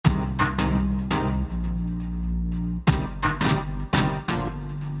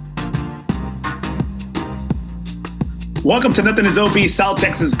Welcome to Nothing is OB South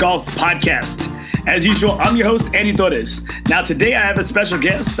Texas Golf Podcast. As usual, I'm your host, Andy Torres. Now, today I have a special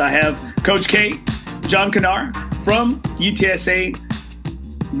guest. I have Coach K, John Kanar from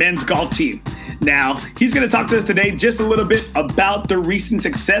UTSA men's golf team. Now, he's going to talk to us today just a little bit about the recent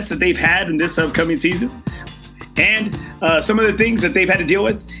success that they've had in this upcoming season and some of the things that they've had to deal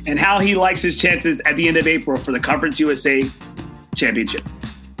with and how he likes his chances at the end of April for the Conference USA Championship.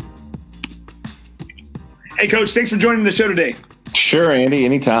 Hey, Coach, thanks for joining the show today. Sure, Andy,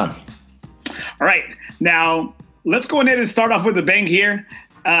 anytime. All right. Now, let's go ahead and start off with a bang here.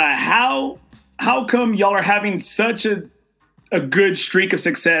 How come y'all are having such a good streak of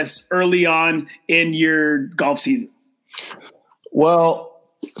success early on in your golf season? Well,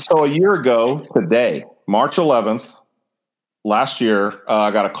 so a year ago today, March 11th, last year, I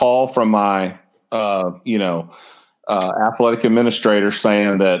got a call from my, athletic administrator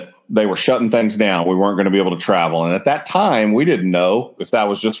saying that they were shutting things down. We weren't going to be able to travel. And at that time, we didn't know if that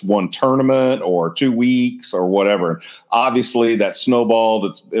was just one tournament or 2 weeks or whatever. Obviously, that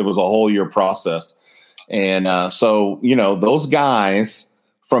snowballed. It was a whole year process. And those guys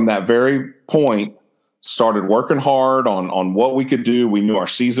from that very point started working hard on what we could do. We knew our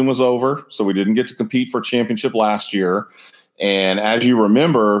season was over, so we didn't get to compete for a championship last year. And as you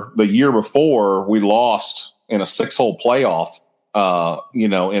remember, the year before, we lost in a 6-hole playoff,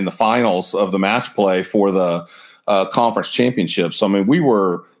 in the finals of the match play for the conference championship. So, I mean, we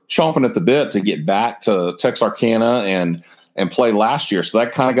were chomping at the bit to get back to Texarkana and play last year. So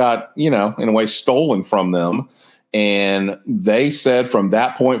that kind of got, in a way stolen from them. And they said from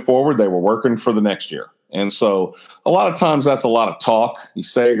that point forward, they were working for the next year. And so a lot of times that's a lot of talk. You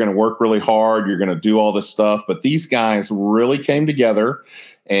say you're going to work really hard, you're going to do all this stuff, but these guys really came together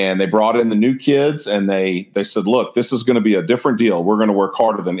and they brought in the new kids and they said, look, this is going to be a different deal. We're going to work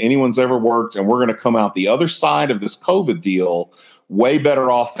harder than anyone's ever worked. And we're going to come out the other side of this COVID deal way better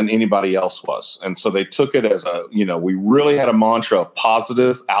off than anybody else was. And so they took it as we really had a mantra of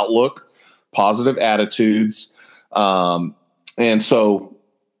positive outlook, positive attitudes. And so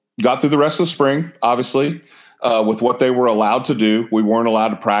got through the rest of the spring, obviously, with what they were allowed to do. We weren't allowed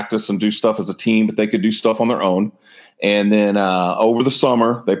to practice and do stuff as a team, but they could do stuff on their own. And then over the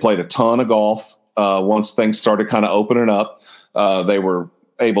summer, they played a ton of golf. Once things started kind of opening up, they were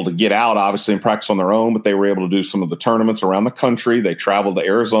able to get out, obviously, and practice on their own, but they were able to do some of the tournaments around the country. They traveled to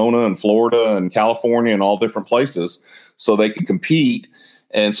Arizona and Florida and California and all different places so they could compete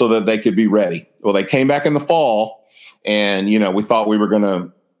and so that they could be ready. Well, they came back in the fall and, we thought we were going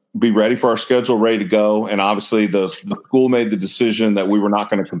to be ready for our schedule, ready to go. And obviously the school made the decision that we were not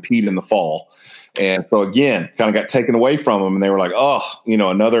going to compete in the fall. And so again, kind of got taken away from them and they were like,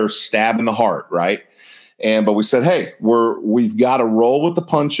 another stab in the heart. Right. But we said, hey, we've got to roll with the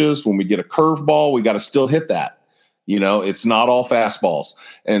punches. When we get a curveball, we got to still hit that. It's not all fastballs.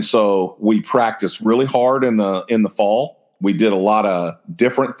 And so we practiced really hard in the fall. We did a lot of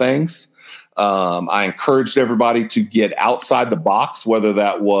different things. I encouraged everybody to get outside the box, whether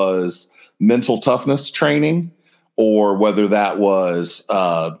that was mental toughness training or whether that was,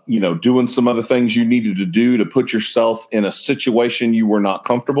 doing some other things you needed to do to put yourself in a situation you were not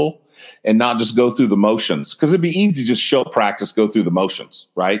comfortable and not just go through the motions. Because it'd be easy to just show practice, go through the motions,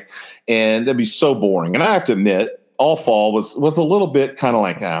 right? And it'd be so boring. And I have to admit, all fall was a little bit kind of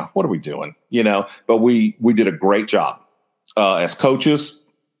like, what are we doing? But we did a great job as coaches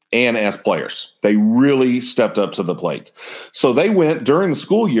and as players. They really stepped up to the plate. So they went during the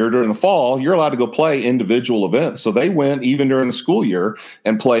school year, during the fall, you're allowed to go play individual events. So they went even during the school year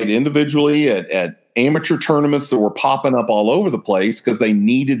and played individually at amateur tournaments that were popping up all over the place because they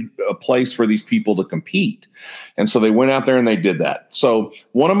needed a place for these people to compete. And so they went out there and they did that. So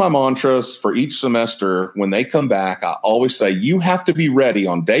one of my mantras for each semester, when they come back, I always say, you have to be ready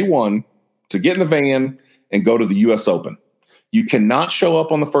on day one to get in the van and go to the U.S. Open. You cannot show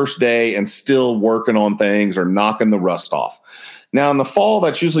up on the first day and still working on things or knocking the rust off. Now, in the fall,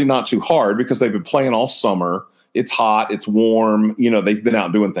 that's usually not too hard because they've been playing all summer. It's hot. It's warm. They've been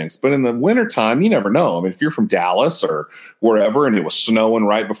out doing things. But in the wintertime, you never know. I mean, if you're from Dallas or wherever and it was snowing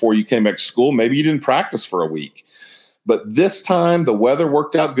right before you came back to school, maybe you didn't practice for a week. But this time, the weather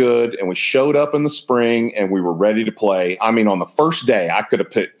worked out good, and we showed up in the spring, and we were ready to play. I mean, on the first day, I could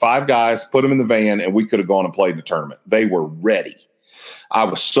have picked 5 guys, put them in the van, and we could have gone and played the tournament. They were ready. I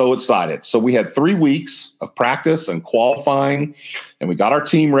was so excited. So we had 3 weeks of practice and qualifying, and we got our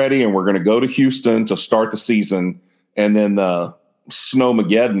team ready, and we're going to go to Houston to start the season. And then the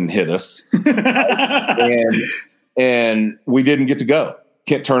Snowmageddon hit us, and we didn't get to go.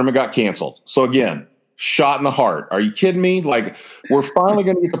 Tournament got canceled. So again, shot in the heart. Are you kidding me? Like, we're finally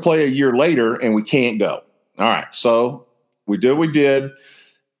going to get to play a year later, and we can't go. All right. So We did what we did.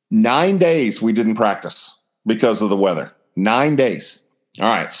 9 days we didn't practice because of the weather. 9 days. All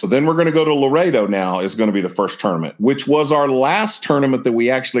right, so then we're going to go to Laredo now is going to be the first tournament, which was our last tournament that we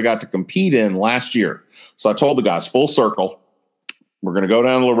actually got to compete in last year. So I told the guys, full circle, we're going to go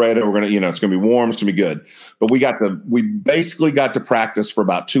down to Laredo. We're going to, it's going to be warm. It's going to be good. But we basically got to practice for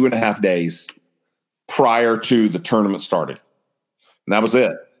about 2.5 days prior to the tournament starting. And that was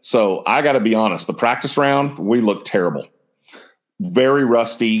it. So I got to be honest, the practice round, we looked terrible. Very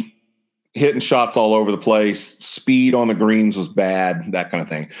rusty. Hitting shots all over the place. Speed on the greens was bad, that kind of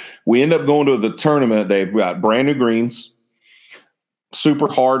thing. We end up going to the tournament. They've got brand new greens, super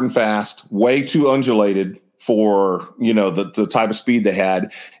hard and fast, way too undulated for, the type of speed they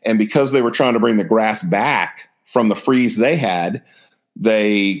had. And because they were trying to bring the grass back from the freeze they had,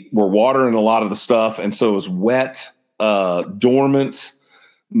 they were watering a lot of the stuff. And so it was wet, dormant,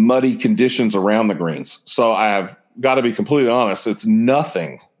 muddy conditions around the greens. So I have got to be completely honest. It's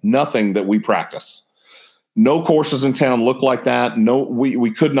nothing that we practice. No courses in town look like that. No,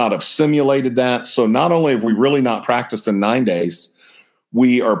 we could not have simulated that. So not only have we really not practiced in 9 days,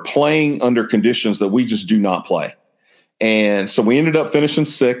 we are playing under conditions that we just do not play. And so we ended up finishing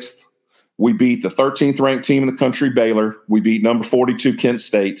 6th. We beat the 13th ranked team in the country, Baylor. We beat number 42, Kent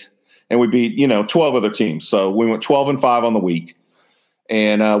State. And we beat, 12 other teams. So we went 12-5 on the week.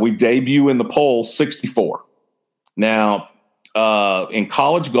 And we debut in the poll 64. Now, in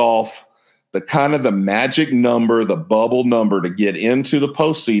college golf, the magic number, the bubble number to get into the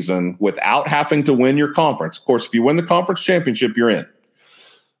postseason without having to win your conference. Of course, if you win the conference championship, you're in.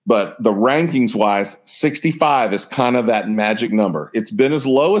 But the rankings wise, 65 is kind of that magic number. It's been as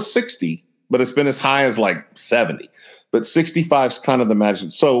low as 60, but it's been as high as like 70. But 65 is kind of the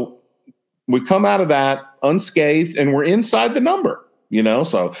magic. So we come out of that unscathed and we're inside the number,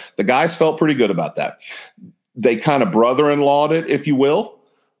 so the guys felt pretty good about that. They kind of brother-in-lawed it, if you will.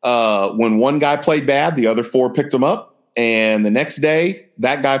 When one guy played bad, the other 4 picked him up. And the next day,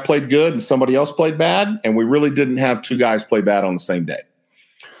 that guy played good and somebody else played bad. And we really didn't have 2 guys play bad on the same day.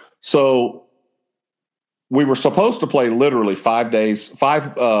 So we were supposed to play literally 5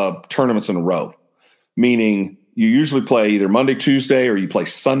 tournaments in a row, meaning you usually play either Monday, Tuesday, or you play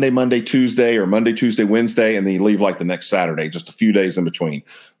Sunday, Monday, Tuesday, or Monday, Tuesday, Wednesday, and then you leave like the next Saturday, just a few days in between.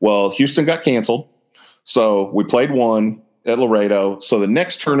 Well, Houston got canceled. So we played one at Laredo. So the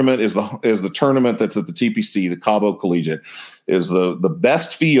next tournament is the tournament that's at the TPC, the Cabo Collegiate, is the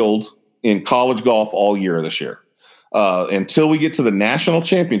best field in college golf all year this year. Until we get to the national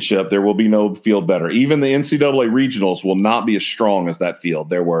championship, there will be no field better. Even the NCAA regionals will not be as strong as that field.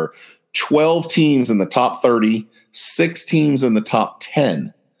 There were 12 teams in the top 30, 6 teams in the top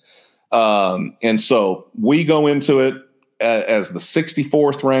 10. And so we go into it as the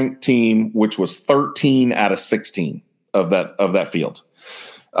 64th ranked team, which was 13 out of 16 of that field.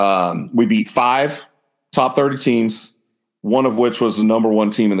 We beat 5 top 30 teams, one of which was the number 1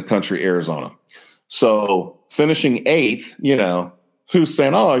 team in the country, Arizona. So finishing 8th, who's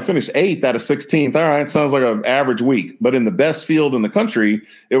saying, oh, I finished 8th out of 16th. All right, sounds like an average week. But in the best field in the country,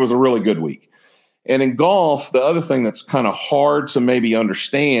 it was a really good week. And in golf, the other thing that's kind of hard to maybe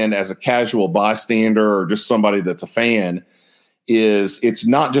understand as a casual bystander or just somebody that's a fan is it's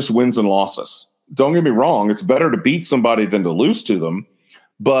not just wins and losses. Don't get me wrong. It's better to beat somebody than to lose to them.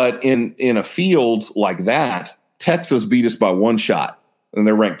 But in a field like that, Texas beat us by 1 shot, and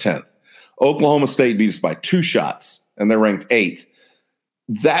they're ranked 10th. Oklahoma State beat us by 2 shots, and they're ranked 8th.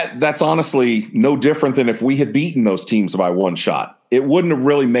 That's honestly no different than if we had beaten those teams by 1 shot. It wouldn't have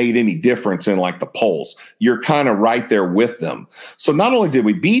really made any difference in like the polls. You're kind of right there with them. So not only did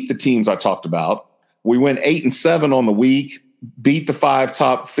we beat the teams I talked about, we went 8-7 on the week, beat the 5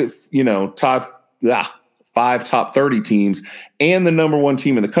 top 30 teams and the number 1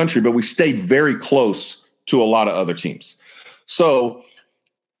 team in the country, but we stayed very close to a lot of other teams. So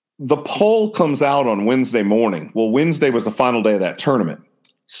the poll comes out on Wednesday morning. Well, Wednesday was the final day of that tournament.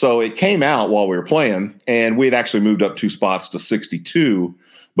 So it came out while we were playing, and we had actually moved up 2 spots to 62,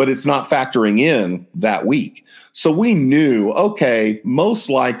 but it's not factoring in that week. So we knew, okay, most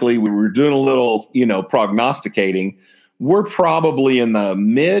likely we were doing a little, prognosticating. We're probably in the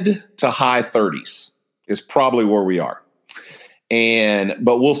mid to high 30s is probably where we are.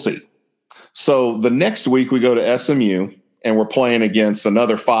 But we'll see. So the next week we go to SMU, and we're playing against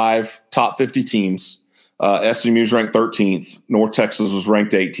another 5 top 50 teams. SMU is ranked 13th. North Texas was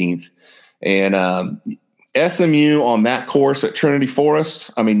ranked 18th. And SMU on that course at Trinity Forest,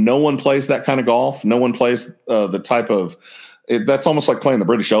 I mean, no one plays that kind of golf. No one plays the type of that's almost like playing the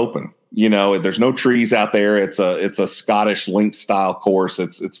British Open. There's no trees out there. It's a Scottish links style course.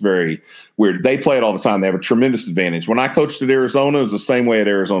 It's very weird. They play it all the time. They have a tremendous advantage. When I coached at Arizona, it was the same way at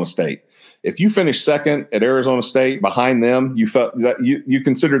Arizona State. If you finished second at Arizona State behind them, you felt that you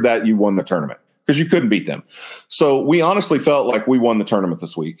considered that you won the tournament because you couldn't beat them. So we honestly felt like we won the tournament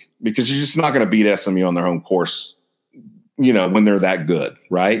this week because you're just not going to beat SMU on their home course, when they're that good,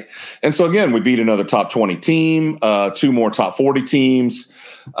 right? And so, again, we beat another top 20 team, 2 more top 40 teams,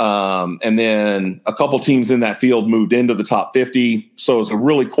 and then a couple teams in that field moved into the top 50. So it was a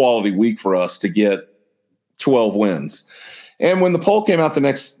really quality week for us to get 12 wins. And when the poll came out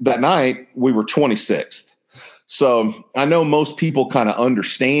that night, we were 26th. So I know most people kind of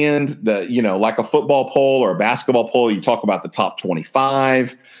understand that, like a football poll or a basketball poll, you talk about the top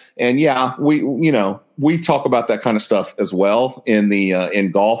 25. And yeah, we talk about that kind of stuff as well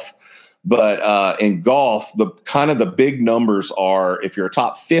in golf. But in golf, the big numbers are if you're a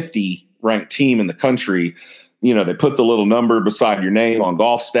top 50 ranked team in the country, they put the little number beside your name on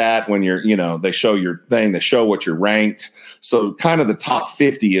Golf Stat when they show your thing, they show what you're ranked. So kind of the top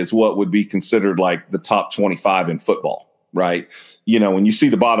 50 is what would be considered like the top 25 in football, right? When you see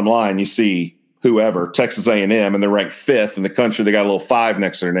the bottom line, you see whoever, Texas A&M, and they're ranked 5th in the country. They got a little 5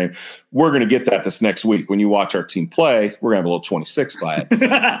 next to their name. We're going to get that this next week. When you watch our team play, we're going to have a little 26 by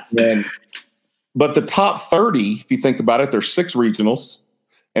it. But the top 30, if you think about it, there's 6 regionals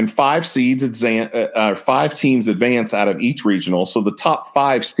and 5 teams advance out of each regional. So the top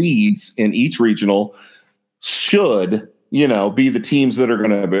 5 seeds in each regional should, be the teams that are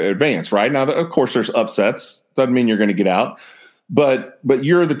going to advance, right? Now, of course, there's upsets. Doesn't mean you're going to get out. But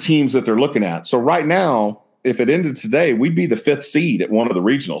you're the teams that they're looking at. So right now, if it ended today, we'd be the 5th seed at one of the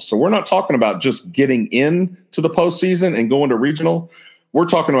regionals. So we're not talking about just getting into the postseason and going to regional. We're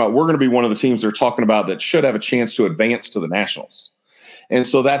talking about we're going to be one of the teams they're talking about that should have a chance to advance to the nationals. And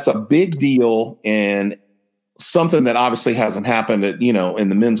so that's a big deal and something that obviously hasn't happened at, in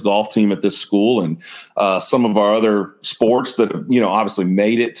the men's golf team at this school and some of our other sports that have, obviously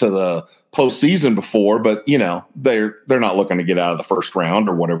made it to the postseason before, but they're not looking to get out of the first round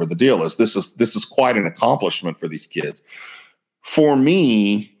or whatever the deal is. This is quite an accomplishment for these kids. For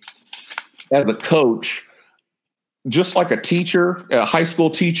me, as a coach, just like a teacher, a high school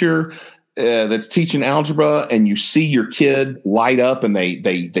teacher that's teaching algebra, and you see your kid light up and they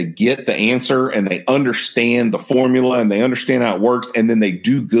get the answer and they understand the formula and they understand how it works, and then they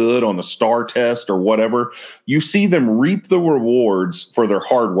do good on the STAR test or whatever, you see them reap the rewards for their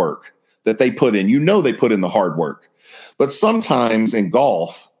hard work that they put in. They put in the hard work. But sometimes in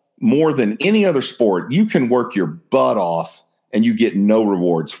golf, more than any other sport, you can work your butt off and you get no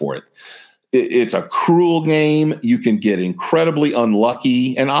rewards for it. It's a cruel game. You can get incredibly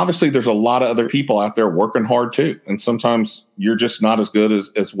unlucky. And obviously there's a lot of other people out there working hard too. And sometimes you're just not as good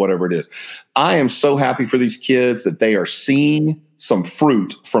as whatever it is. I am so happy for these kids that they are seeing some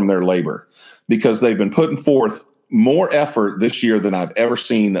fruit from their labor because they've been putting forth more effort this year than I've ever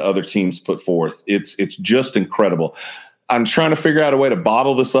seen the other teams put forth. It's just incredible. I'm trying to figure out a way to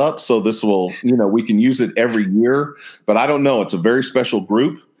bottle this up so this will, we can use it every year, but I don't know. It's a very special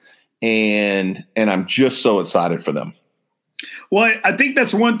group, and I'm just so excited for them. Well, I think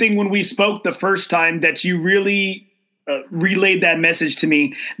that's one thing when we spoke the first time that you really relayed that message to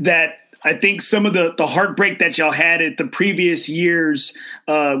me, that I think some of the heartbreak that y'all had at the previous year's,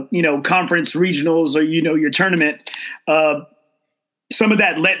 conference regionals or, your tournament, some of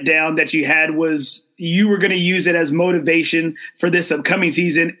that letdown that you had was you were going to use it as motivation for this upcoming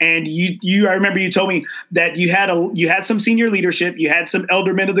season. And I remember you told me that you had some senior leadership, you had some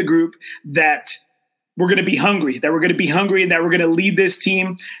eldermen of the group that were going to be hungry, and that we're going to lead this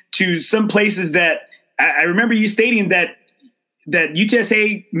team to some places that I remember you stating that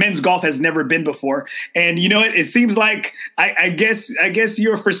UTSA men's golf has never been before. And it seems like I guess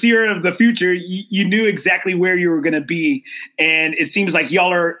you're a foreseer of the future. You knew exactly where you were going to be, and it seems like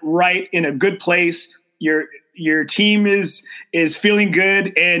y'all are right in a good place. Your team is feeling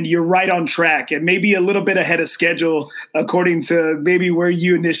good, and you're right on track, and maybe a little bit ahead of schedule according to maybe where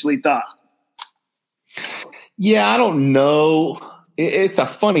you initially thought. Yeah, I don't know. It's a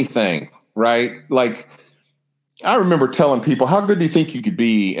funny thing, right? Like, I remember telling people, how good do you think you could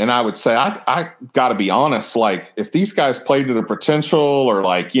be? And I would say, I got to be honest, like if these guys played to their potential, or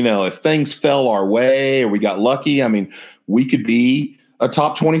like, if things fell our way or we got lucky, I mean, we could be a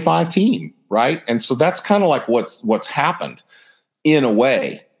top 25 team, right? And so that's kind of like what's happened in a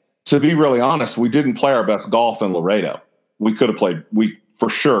way. To be really honest, we didn't play our best golf in Laredo. We for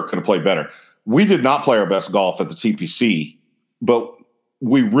sure could have played better. We did not play our best golf at the TPC, but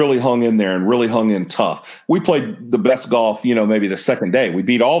we really hung in there and really hung in tough. We played the best golf, maybe the second day. We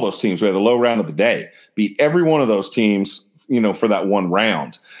beat all those teams. We had the low round of the day, beat every one of those teams, for that one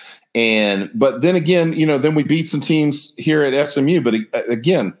round. But then again, then we beat some teams here at SMU. But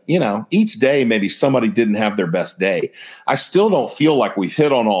again, each day, maybe somebody didn't have their best day. I still don't feel like we've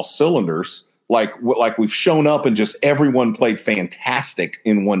hit on all cylinders. Like we've shown up and just everyone played fantastic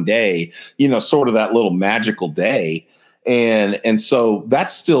in one day, sort of that little magical day. And so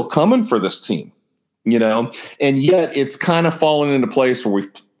that's still coming for this team, and yet it's kind of fallen into place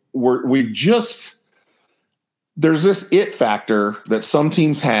where we've just, there's this it factor that some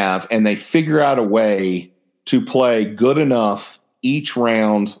teams have, and they figure out a way to play good enough each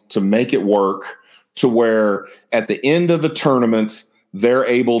round to make it work to where at the end of the tournament, they're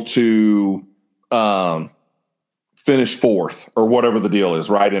able to finish fourth or whatever the deal is,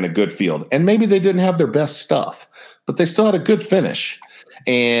 right, in a good field. And maybe they didn't have their best stuff, but they still had a good finish.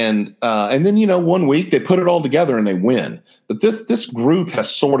 And then, 1 week they put it all together and they win. But this group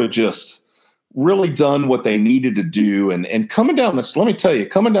has sort of just really done what they needed to do. And coming down this, let me tell you,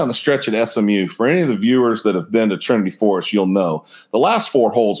 coming down the stretch at SMU, for any of the viewers that have been to Trinity Forest, you'll know the last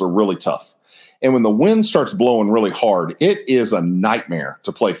 4 holes are really tough. And when the wind starts blowing really hard, it is a nightmare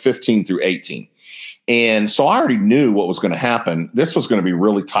to play 15 through 18. And so I already knew what was going to happen. This was going to be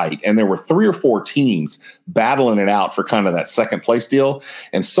really tight. And there were 3 or 4 teams battling it out for kind of that second place deal.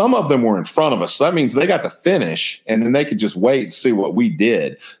 And some of them were in front of us. So that means they got to finish and then they could just wait and see what we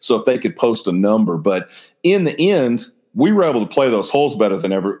did. So if they could post a number. But in the end, we were able to play those holes better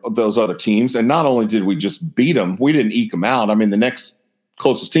than those other teams. And not only did we just beat them, we didn't eke them out. I mean, the next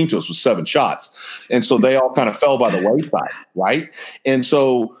closest team to us was 7 shots. And so they all kind of fell by the wayside, right? And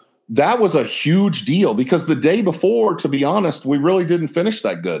so that was a huge deal because the day before, to be honest, we really didn't finish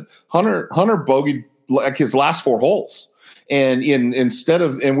that good. Hunter bogeyed like his last 4 holes. And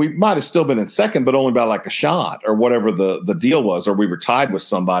and we might have still been in second, but only by like a shot or whatever the deal was, or we were tied with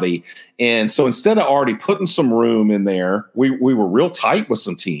somebody. And so instead of already putting some room in there, we were real tight with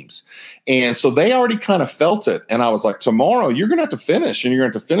some teams. And so they already kind of felt it. And I was like, tomorrow you're going to have to finish and you're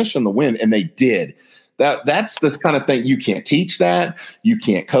going to have to finish in the win. And they did. That's the kind of thing you can't teach that. You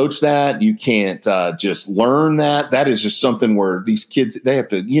can't coach that. You can't just learn that. That is just something where these kids, they have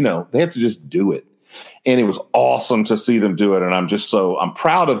to just do it. And it was awesome to see them do it. And I'm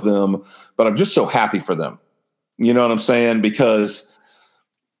proud of them, but I'm just so happy for them. You know what I'm saying? Because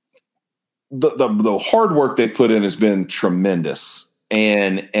the hard work they've put in has been tremendous.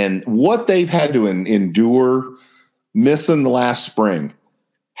 And what they've had to endure, missing the last spring,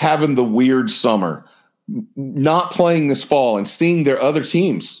 having the weird summer, not playing this fall, and seeing their other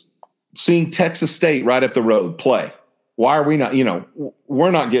teams, seeing Texas State right up the road play. Why are we not,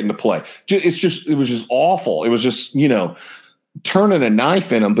 we're not getting to play. It was just awful. It was just, turning a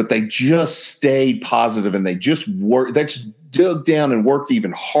knife in them, but they just stayed positive and they just dug down and worked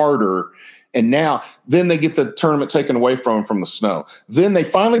even harder. And then they get the tournament taken away from them from the snow. Then they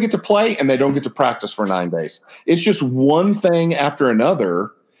finally get to play and they don't get to practice for 9 days. It's just one thing after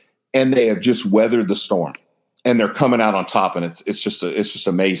another. And they have just weathered the storm, and they're coming out on top. And it's just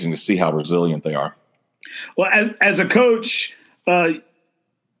amazing to see how resilient they are. Well, as a coach,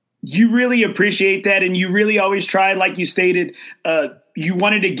 you really appreciate that, and you really always try, like you stated, you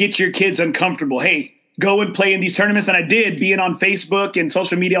wanted to get your kids uncomfortable. Hey, go and play in these tournaments. And I did, being on Facebook and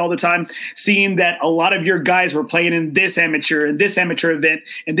social media all the time, seeing that a lot of your guys were playing in this amateur and this amateur event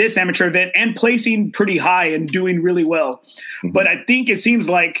and this amateur event and placing pretty high and doing really well. Mm-hmm. But I think it seems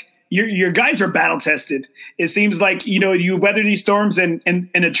like your guys are battle tested. It seems like, you weather these storms and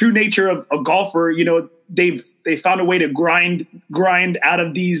a true nature of a golfer, they found a way to grind out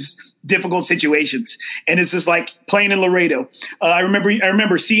of these difficult situations. And it's just like playing in Laredo. I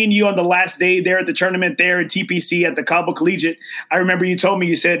remember seeing you on the last day there at the tournament there at TPC at the Cabo Collegiate. I remember you told me,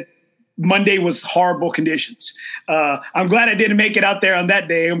 you said Monday was horrible conditions. I'm glad I didn't make it out there on that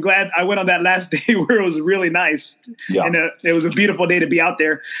day. I'm glad I went on that last day where it was really nice. Yeah. And it was a beautiful day to be out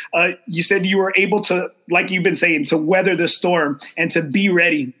there. You said you were able to, like you've been saying, to weather the storm and to be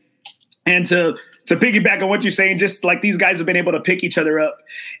ready and to piggyback on what you're saying, just like these guys have been able to pick each other up.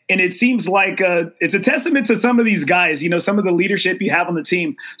 And it seems like it's a testament to some of these guys, some of the leadership you have on the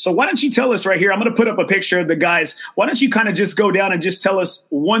team. So why don't you tell us right here, I'm going to put up a picture of the guys. Why don't you kind of just go down and just tell us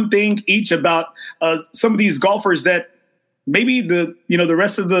one thing each about some of these golfers that maybe the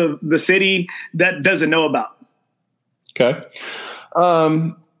rest of the city that doesn't know about. Okay.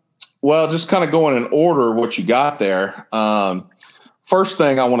 Well, just kind of going in order what you got there. First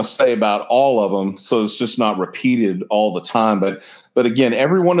thing I want to say about all of them, so it's just not repeated all the time, but again,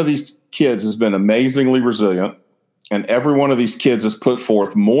 every one of these kids has been amazingly resilient. and every one of these kids has put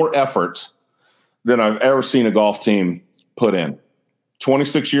forth more effort than I've ever seen a golf team put in.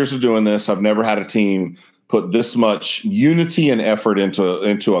 26 years of doing this, I've never had a team put this much unity and effort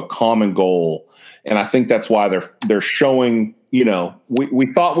into a common goal. And I think that's why they're showing,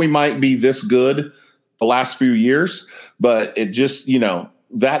 we thought we might be this good the last few years, but it just,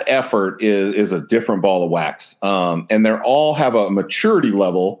 that effort is a different ball of wax. And they all have a maturity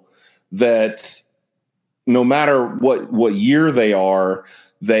level that no matter what year they are,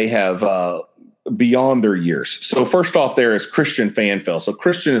 they have beyond their years. So first off, there is Christian Fanfell. So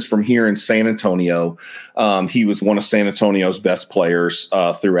Christian is from here in San Antonio. He was one of San Antonio's best players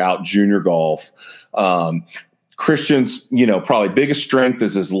throughout junior golf. Christian's, probably biggest strength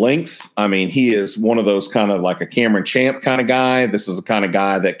is his length. I mean, he is one of those kind of like a Cameron Champ kind of guy. This is the kind of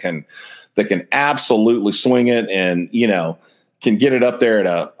guy that can absolutely swing it and, can get it up there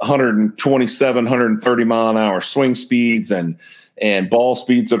at 127, 130 mile an hour swing speeds and ball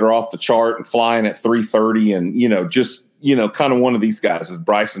speeds that are off the chart and flying at 330 and, kind of one of these guys is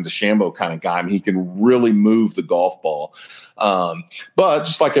Bryson DeChambeau kind of guy. I mean, he can really move the golf ball. But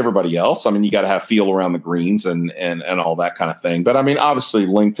just like everybody else, I mean, you got to have feel around the greens and all that kind of thing. But I mean, obviously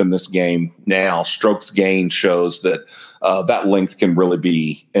length in this game now, strokes gained shows that that length can really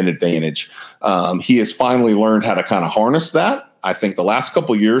be an advantage. He has finally learned how to kind of harness that. I think the last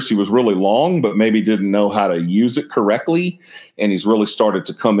couple of years he was really long, but maybe didn't know how to use it correctly. And he's really started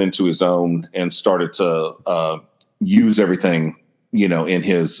to come into his own and started to use everything, in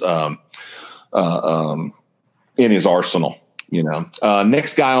his arsenal.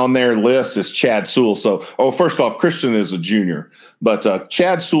 Next guy on their list is Chad Sewell. So, first off, Christian is a junior, but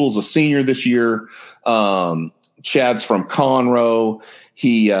Chad Sewell's a senior this year. Chad's from Conroe.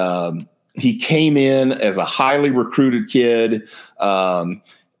 He came in as a highly recruited kid, and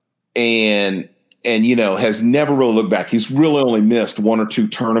has never really looked back. He's really only missed one or two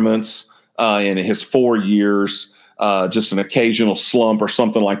tournaments in his 4 years. Just an occasional slump or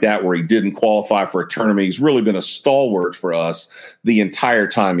something like that where he didn't qualify for a tournament. He's really been a stalwart for us the entire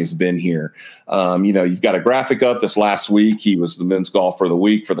time he's been here. You've got a graphic up this last week. He was the men's golfer of the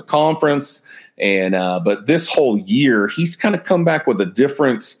week for the conference. And but this whole year, he's kind of come back with a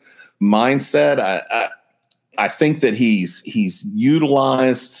different mindset. I think that he's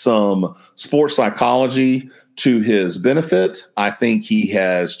utilized some sports psychology to his benefit. I think he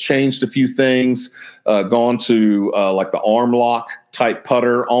has changed a few things, gone to like the arm lock type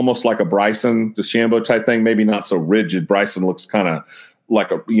putter, almost like a Bryson DeChambeau type thing, maybe not so rigid. Bryson looks kind of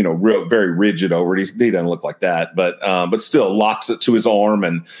like a, very rigid over it. He doesn't look like that, but still locks it to his arm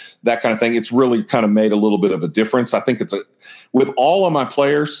and that kind of thing. It's really kind of made a little bit of a difference. I think with all of my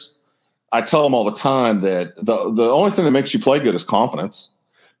players, I tell them all the time that the only thing that makes you play good is confidence,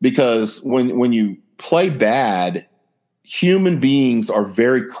 because when you play bad, human beings are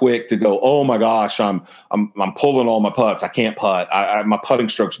very quick to go, oh my gosh, I'm pulling all my putts. I can't putt. My putting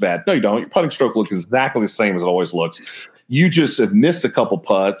stroke's bad. No, you don't. Your putting stroke looks exactly the same as it always looks. You just have missed a couple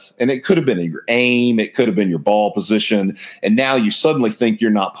putts, and it could have been your aim. It could have been your ball position. And now you suddenly think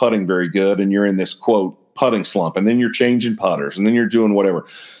you're not putting very good, and you're in this, quote, putting slump. And then you're changing putters, and then you're doing whatever.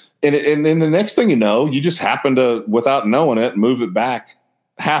 And the next thing you know, you just happen to, without knowing it, move it back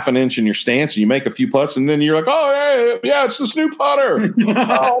half an inch in your stance, and you make a few putts, and then you're like, oh, yeah, it's this new putter. Oh,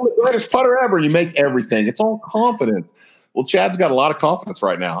 the greatest putter ever. You make everything. It's all confidence. Well, Chad's got a lot of confidence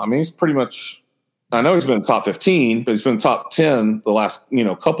right now. I mean, he's pretty much, I know he's been top 15, but he's been top 10 the last,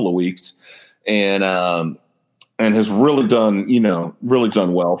 couple of weeks, and has really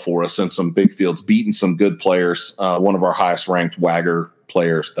done well for us in some big fields, beating some good players, one of our highest ranked Wagger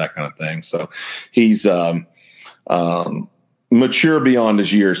players, that kind of thing. So he's mature beyond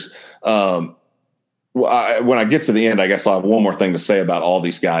his years. When I get to the end, I guess I'll have one more thing to say about all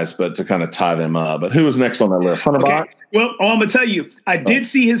these guys, but to kind of tie them up. But who was next on that list? Hunter Bach? Well, I'm going to tell you, I did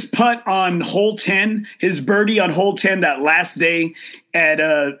see his putt on hole 10, his birdie on hole 10 that last day at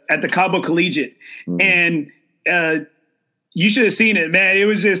the Cabo Collegiate. Mm-hmm. And you should have seen it, man. It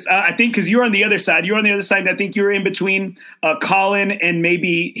was just, I think, because you're on the other side. You're on the other side, and I think you were in between Colin and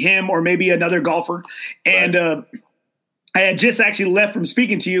maybe him or maybe another golfer. And I had just actually left from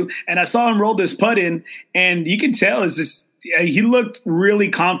speaking to you, and I saw him roll this putt in, and you can tell it's just he looked really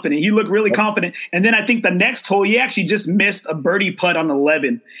confident. Confident. And then I think the next hole, he actually just missed a birdie putt on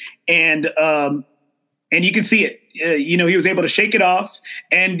 11, and you can see it. He was able to shake it off,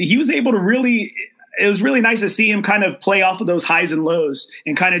 and he was able to really. It was really nice to see him kind of play off of those highs and lows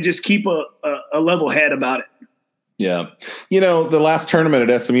and kind of just keep a level head about it. Yeah. The last tournament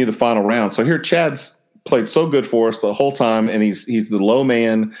at SMU, the final round. So here Chad's played so good for us the whole time, and he's the low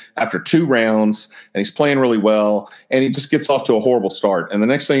man after 2 rounds, and he's playing really well, and he just gets off to a horrible start. And the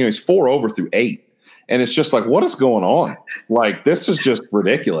next thing he's 4 over through 8. And it's just like, what is going on? Like, this is just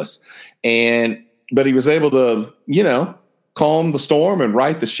ridiculous. But he was able to, calm the storm and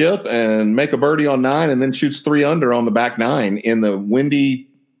right the ship and make a birdie on 9, and then shoots 3 under on the back 9 in the windy,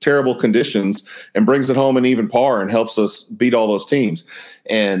 terrible conditions, and brings it home in even par and helps us beat all those teams.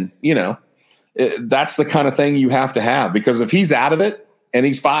 And, that's the kind of thing you have to have, because if he's out of it and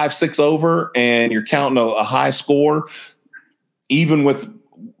he's 5-6 over and you're counting a high score, even with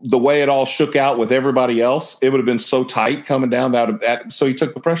the way it all shook out with everybody else, it would have been so tight coming down so he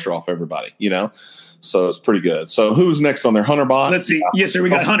took the pressure off everybody, So it's pretty good. So who's next on there? Hunter Bott? Let's see. Yes, sir. We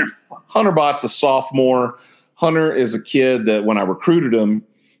got Hunter. Hunter Bott's a sophomore. Hunter is a kid that when I recruited him,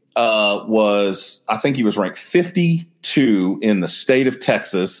 I think he was ranked 52 in the state of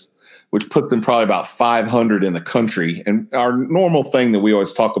Texas, which puts him probably about 500 in the country. And our normal thing that we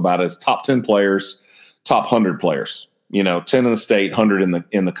always talk about is top 10 players, top 100 players. 10 in the state, 100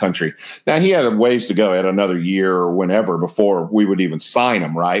 in the country. Now, he had a ways to go. He had another year or whenever before we would even sign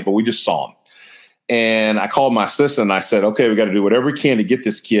him, right? But we just saw him. And I called my assistant and I said, okay, we got to do whatever we can to get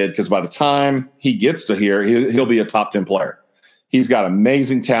this kid, because by the time he gets to here, he'll be a top 10 player. He's got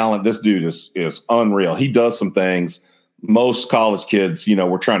amazing talent. This dude is unreal. He does some things most college kids,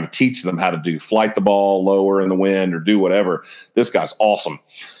 we're trying to teach them how to do, flight the ball lower in the wind or do whatever. This guy's awesome.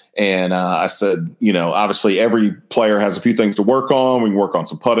 And I said, obviously every player has a few things to work on. We can work on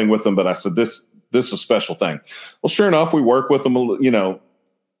some putting with them. But I said, this is a special thing. Well, sure enough, we work with him,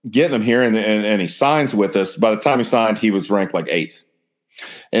 getting him here, and he signs with us. By the time he signed, he was ranked like 8th.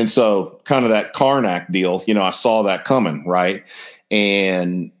 And so kind of that Karnak deal, I saw that coming, right?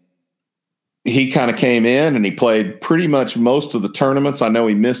 And he kind of came in and he played pretty much most of the tournaments. I know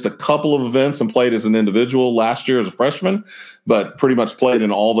he missed a couple of events and played as an individual last year as a freshman, but pretty much played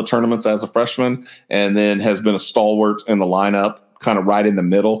in all the tournaments as a freshman, and then has been a stalwart in the lineup, kind of right in the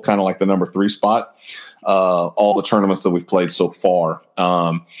middle, kind of like the number 3 spot. All the tournaments that we've played so far.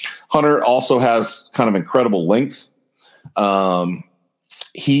 Hunter also has kind of incredible length.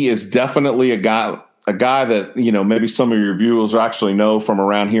 He is definitely a guy that, maybe some of your viewers actually know from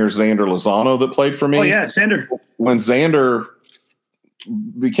around here, Xander Lozano, that played for me. Oh, yeah, Xander. When Xander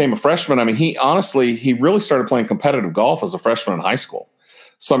became a freshman, he really started playing competitive golf as a freshman in high school.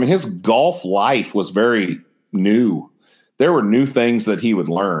 So, his golf life was very new. There were new things that he would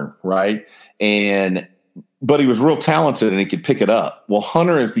learn, right? But he was real talented and he could pick it up. Well,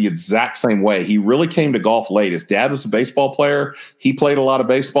 Hunter is the exact same way. He really came to golf late. His dad was a baseball player. He played a lot of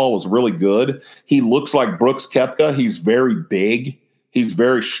baseball, was really good. He looks like Brooks Koepka. He's very big. He's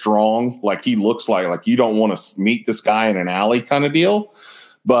very strong. Like, he looks like you don't want to meet this guy in an alley kind of deal.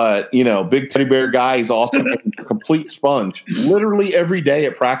 But, big teddy bear guy. He's awesome. A complete sponge. Literally every day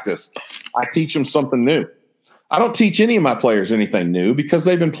at practice, I teach him something new. I don't teach any of my players anything new because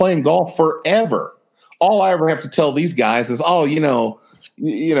they've been playing golf forever. All I ever have to tell these guys is, move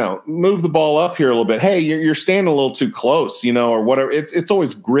the ball up here a little bit. Hey, you're standing a little too close, or whatever. It's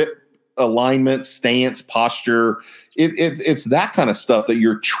always grip, alignment, stance, posture. It's that kind of stuff that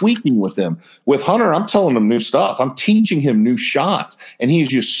you're tweaking with them. With Hunter, I'm telling him new stuff. I'm teaching him new shots, and he's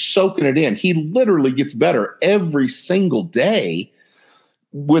just soaking it in. He literally gets better every single day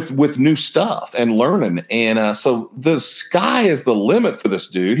with new stuff and learning. And so the sky is the limit for this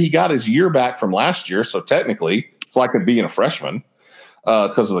dude. He got his year back from last year. So technically it's like it being a freshman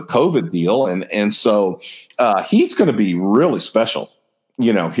because of the COVID deal. And so he's going to be really special,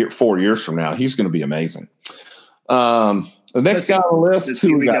 here 4 years from now. He's going to be amazing. The next guy on the list,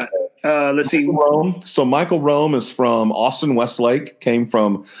 who we got? Let's see. Rome. So Michael Rome is from Austin Westlake, came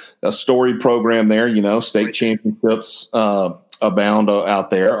from a storied program there, state championships, abound out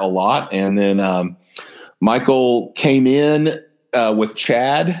there a lot. And then Michael came in with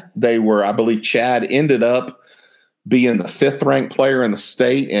Chad. I believe Chad ended up being the 5th ranked player in the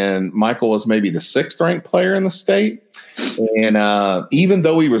state, and Michael was maybe the 6th ranked player in the state. And even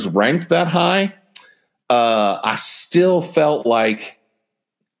though he was ranked that high, I still felt like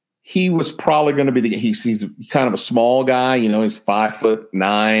he was probably going to be he's kind of a small guy, he's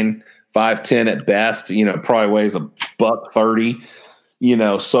 5'9", 5'10" at best, probably weighs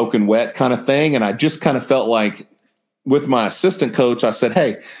 $130, soaking wet kind of thing. And I just kind of felt like with my assistant coach, I said,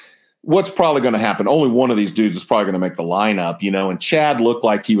 hey, what's probably going to happen? Only one of these dudes is probably going to make the lineup, and Chad looked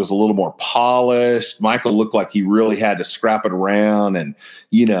like he was a little more polished. Michael looked like he really had to scrap it around and,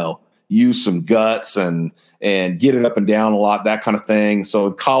 use some guts and get it up and down a lot, that kind of thing. So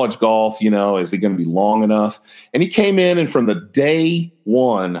in college golf, is he going to be long enough? And he came in, and from the day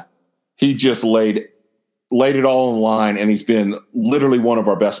one, he just laid laid it all on the line, and he's been literally one of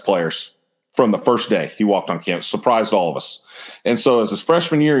our best players from the first day he walked on campus, surprised all of us. And so as his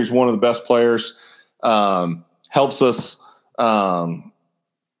freshman year, he's one of the best players, helps us,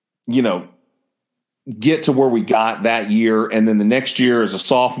 get to where we got that year. And then the next year as a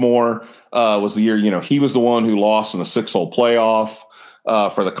sophomore was the year, he was the one who lost in the 6-hole playoff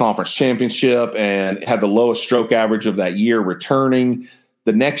for the conference championship and had the lowest stroke average of that year returning.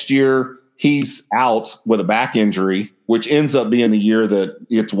 The next year, he's out with a back injury, which ends up being the year that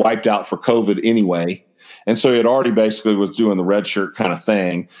it's wiped out for COVID anyway. And so he had already basically was doing the red shirt kind of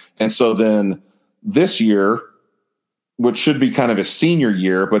thing. And so then this year, which should be kind of his senior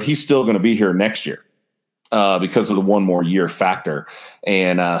year, but he's still going to be here next year because of the one more year factor.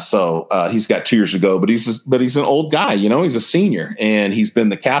 And so he's got 2 years to go, but he's an old guy, he's a senior, and he's been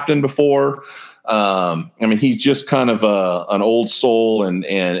the captain before. He's just kind of an old soul and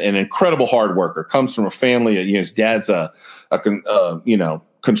an incredible hard worker. Comes from a family. His dad's a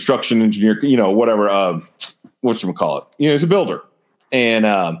construction engineer. Whatever. Whatchamacallit. He's a builder and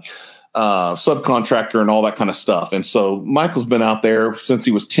subcontractor and all that kind of stuff. And so Michael's been out there since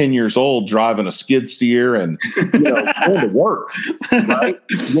he was 10 years old, driving a skid steer and going to work. Right?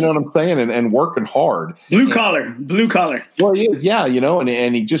 You know what I'm saying? And working hard. Blue collar. Well, he is, yeah,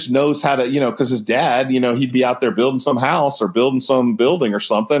 and he just knows how to, because his dad, he'd be out there building some house or building some building or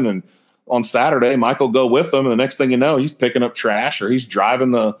something. And on Saturday, Michael go with him. And the next thing you know, he's picking up trash or he's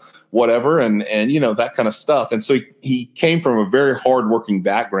driving the whatever and that kind of stuff. And so he came from a very hardworking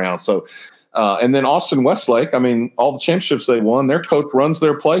background. So, and then Austin Westlake, all the championships they won, their coach runs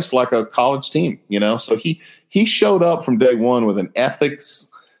their place like a college team, so he showed up from day one with an ethics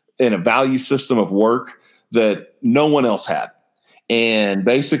and a value system of work that no one else had. And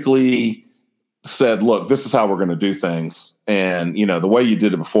basically said, look, this is how we're going to do things. And, the way you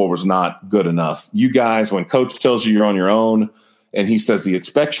did it before was not good enough. You guys, when coach tells you you're on your own, and he says he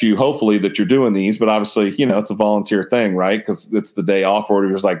expects you, hopefully, that you're doing these, but obviously, it's a volunteer thing, right? Because it's the day off, or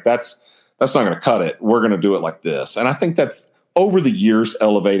he was like, that's not going to cut it. We're going to do it like this. And I think that's over the years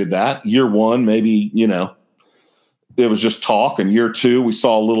elevated that. Year one, maybe, it was just talk. And year two, we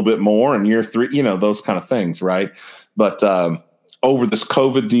saw a little bit more. And year three, those kind of things, right? But over this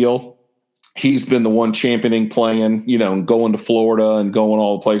COVID deal, he's been the one championing playing, and going to Florida and going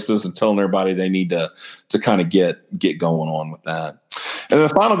all the places and telling everybody they need to kind of get going on with that. And the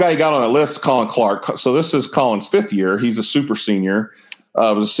final guy he got on that list, Colin Clark. So this is Colin's 5th year. He's a super senior.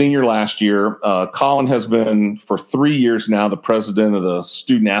 Was a senior last year. Colin has been for 3 years now the president of the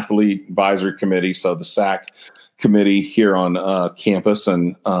Student Athlete Advisory Committee, so the SAC committee here on campus.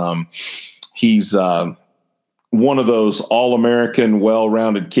 And he's one of those all-American,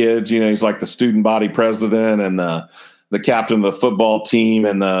 well-rounded kids. He's like the student body president and the captain of the football team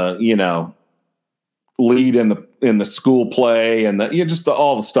and the, lead in the school play and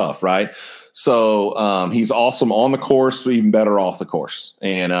all the stuff, right? So he's awesome on the course, but even better off the course.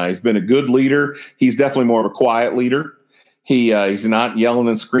 And he's been a good leader. He's definitely more of a quiet leader. He's not yelling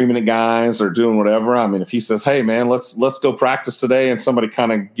and screaming at guys or doing whatever. If he says, hey, man, let's go practice today, and somebody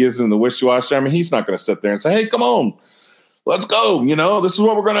kind of gives him the wishy-washy, he's not going to sit there and say, hey, come on, let's go. This is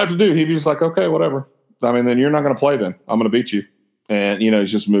what we're going to have to do. He'd be just like, okay, whatever. Then you're not going to play then. I'm going to beat you. And, he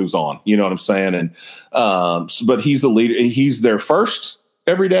just moves on. You know what I'm saying? And but he's the leader. He's there first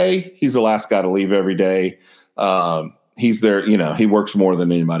every day. He's the last guy to leave every day. He's there. He works more than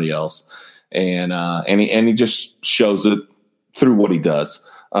anybody else. And he just shows it through what he does.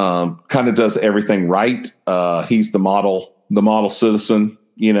 Kind of does everything right. He's the model citizen,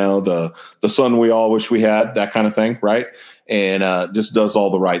 the son we all wish we had, that kind of thing, right? And just does all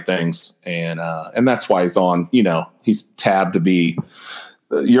the right things. And that's why he's on, he's tabbed to be,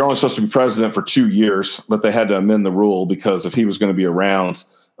 you're only supposed to be president for 2 years, but they had to amend the rule because if he was going to be around,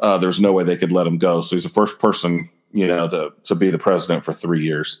 there's no way they could let him go. So he's the first person, to be the president for 3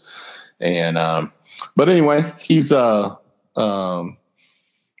 years. And, but anyway, he's,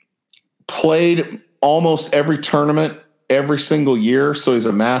 played almost every tournament every single year. So he's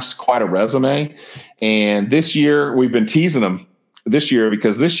amassed quite a resume. And this year we've been teasing him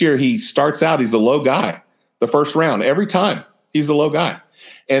because this year he starts out, he's the low guy, the first round, every time he's the low guy.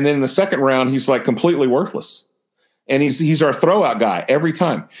 And then in the second round, he's like completely worthless. And he's our throwout guy every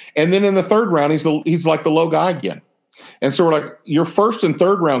time. And then in the third round, he's like the low guy again. And so we're like, your first and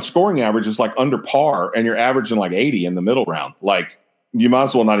third round scoring average is like under par, and you're averaging like 80 in the middle round. Like, you might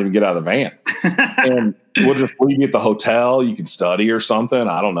as well not even get out of the van. And we'll just leave you at the hotel. You can study or something.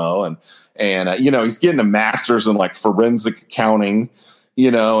 I don't know. And he's getting a master's in like forensic accounting,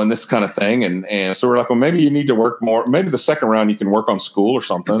 and this kind of thing. And so we're like, well, maybe you need to work more. Maybe the second round you can work on school or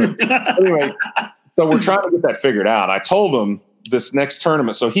something. Anyway, So we're trying to get that figured out. I told him this next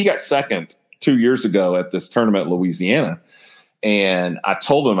tournament. So he got second 2 years ago at this tournament in Louisiana. And I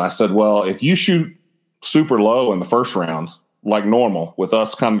told him, I said, well, if you shoot super low in the first round, like normal, with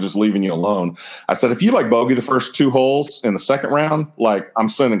us kind of just leaving you alone, I said, if you like bogey the first 2 holes in the second round, like I'm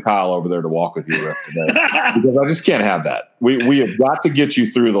sending Kyle over there to walk with you the rest of the day because I just can't have that. We have got to get you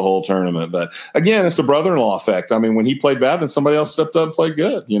through the whole tournament. But again, it's the brother-in-law effect. I mean, when he played bad, then somebody else stepped up and played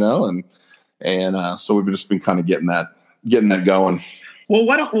good, and so we've just been kind of getting that going. Well,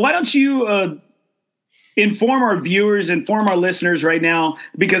 why don't you inform our viewers, inform our listeners right now,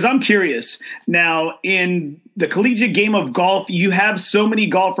 because I'm curious. Now, in the collegiate game of golf, you have so many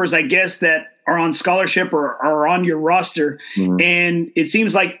golfers, I guess, that are on scholarship or are on your roster. Mm-hmm. And it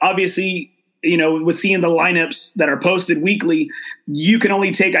seems like, obviously, with seeing the lineups that are posted weekly, you can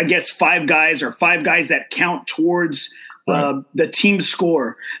only take, I guess, 5 guys that count towards the team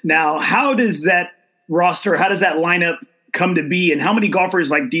score. Now, how does that lineup come to be, and how many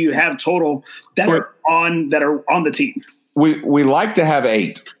golfers do you have total that are on the team? We like to have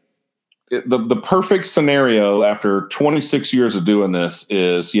 8. The perfect scenario after 26 years of doing this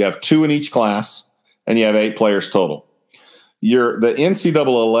is you have 2 in each class and you have 8 players total. The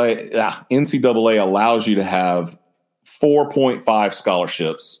NCAA allows you to have 4.5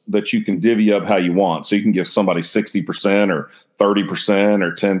 scholarships that you can divvy up how you want. So you can give somebody 60% or 30%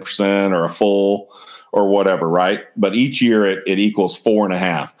 or 10% or a full or whatever, right? But each year it equals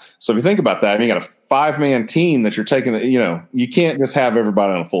 4.5. So if you think about that, you got a 5-man team that you're taking, you can't just have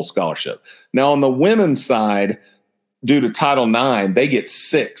everybody on a full scholarship. Now on the women's side, due to Title IX, they get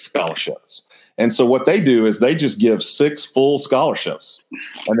 6 scholarships. And so what they do is they just give 6 full scholarships,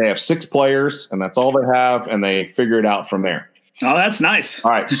 and they have 6 players, and that's all they have, and they figure it out from there. Oh, that's nice.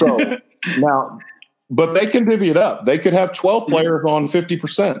 All right. So now, but they can divvy it up. They could have 12 players on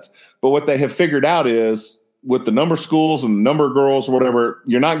 50%. But what they have figured out is with the number of schools and the number of girls or whatever,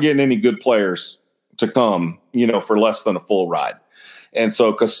 you're not getting any good players to come, for less than a full ride. And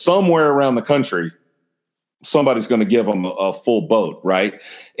so, because somewhere around the country, somebody's going to give them a full boat, right?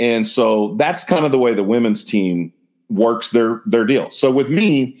 And so that's kind of the way the women's team works their deal. So with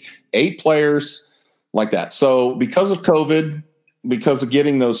me, 8 players like that. So because of COVID, because of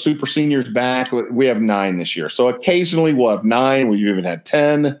getting those super seniors back, we have 9 this year. So occasionally we'll have 9. We've even had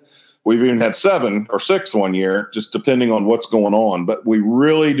 10. We've even had 7 or 6 one year, just depending on what's going on. But we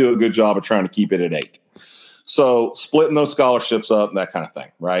really do a good job of trying to keep it at 8. So splitting those scholarships up, that kind of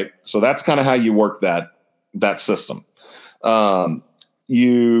thing, right? So that's kind of how you work that system.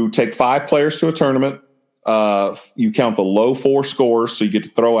 You take 5 players to a tournament. You count the low 4 scores, so you get to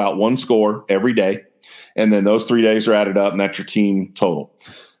throw out 1 score every day. And then those 3 days are added up, and that's your team total.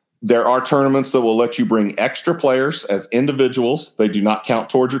 There are tournaments that will let you bring extra players as individuals. They do not count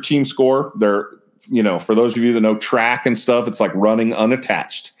towards your team score. They're, for those of you that know track and stuff, it's like running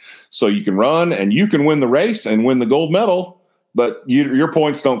unattached. So you can run and you can win the race and win the gold medal, but your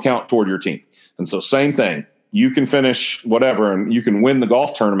points don't count toward your team. And so same thing. You can finish whatever, and you can win the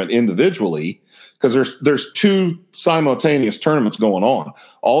golf tournament individually because there's 2 simultaneous tournaments going on.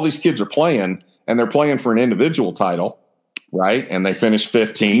 All these kids are playing, and they're playing for an individual title, right? And they finish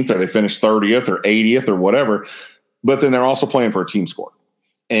 15th or they finish 30th or 80th or whatever, but then they're also playing for a team score.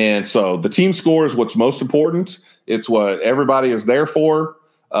 And so the team score is what's most important. It's what everybody is there for.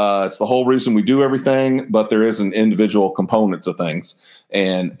 It's the whole reason we do everything, but there is an individual component to things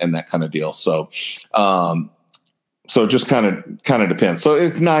and that kind of deal. So it just kind of depends. So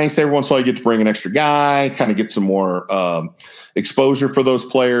it's nice. Every once in a while you get to bring an extra guy, kind of get some more exposure for those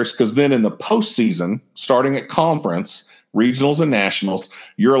players. Because then in the postseason, starting at conference, regionals and nationals,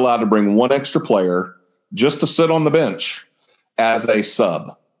 you're allowed to bring 1 extra player just to sit on the bench as a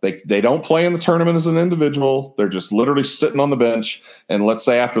sub. They don't play in the tournament as an individual. They're just literally sitting on the bench. And let's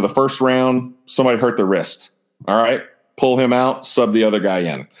say after the first round, somebody hurt their wrist. All right, pull him out, sub the other guy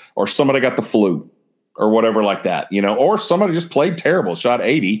in. Or somebody got the flu or whatever like that, or somebody just played terrible, shot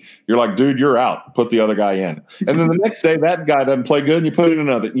 80. You're like, dude, you're out. Put the other guy in. And then the next day, that guy doesn't play good and you put in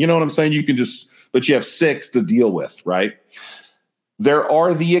another. You know what I'm saying? You can but you have 6 to deal with, right? There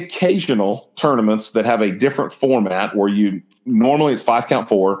are the occasional tournaments that have a different format where normally it's 5 count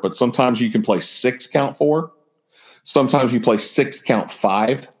 4, but sometimes you can play 6 count 4. Sometimes you play 6 count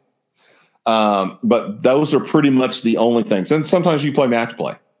 5. But those are pretty much the only things. And sometimes you play match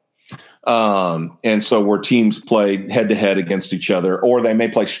play. And so where teams play head to head against each other, or they may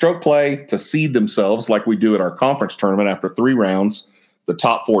play stroke play to seed themselves like we do at our conference tournament. After 3 rounds, the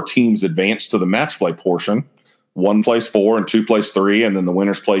top 4 teams advance to the match play portion. 1 plays 4 and 2 plays 3, and then the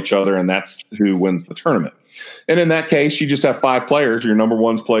winners play each other, and that's who wins the tournament. And in that case, you just have 5 players. Your number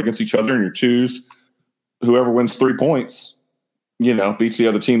 1s play against each other, and your 2s whoever wins 3 points, beats the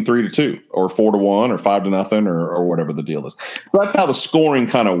other team 3-2 or 4-1 or 5-0 or whatever the deal is. So that's how the scoring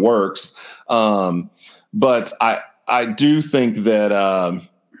kind of works. But I do think that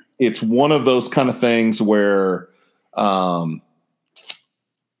it's one of those kind of things where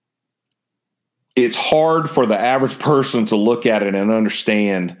it's hard for the average person to look at it and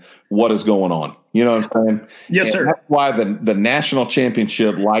understand what is going on. You know what I'm saying? Yes, sir. That's why the national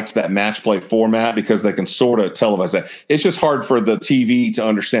championship likes that match play format, because they can sort of televise that. It's just hard for the TV to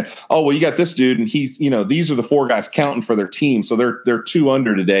understand. Oh, well, you got this dude, and he's, these are the 4 guys counting for their team, so they're 2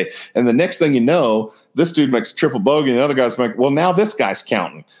 under today. And the next thing you know, this dude makes a triple bogey, and the other guys make, well, now this guy's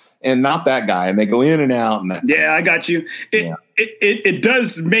counting, and not that guy, and they go in and out. And that. Yeah, I got you. It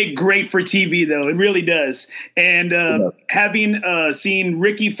does make great for TV, though. It really does. And having seen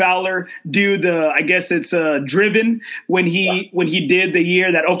Ricky Fowler do I guess it's Driven when he did the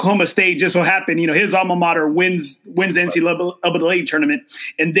year that Oklahoma State just so happened, his alma mater wins the NCAA tournament.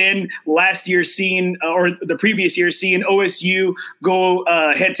 And then last year or the previous year seeing OSU go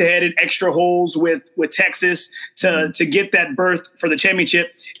head to head in extra holes with Texas to get that berth for the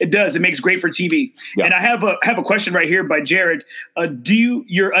championship. It makes great for TV. Yeah. And I have a question right here by Jared. Do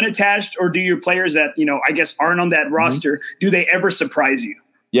you're unattached, or do your players that, I guess aren't on that roster, do they ever surprise you?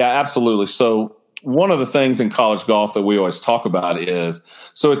 Yeah, absolutely. So one of the things in college golf that we always talk about is,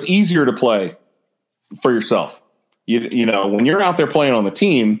 so it's easier to play for yourself. You know, when you're out there playing on the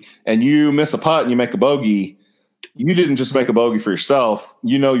team and you miss a putt and you make a bogey, you didn't just make a bogey for yourself.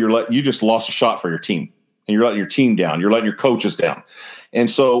 You just lost a shot for your team, and you're letting your team down. You're letting your coaches down. And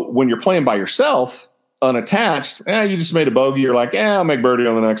so when you're playing by yourself, unattached, you just made a bogey. You're like, I'll make birdie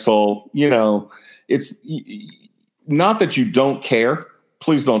on the next hole. It's not that you don't care.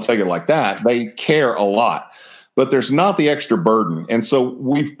 Please don't take it like that. They care a lot, but there's not the extra burden. And so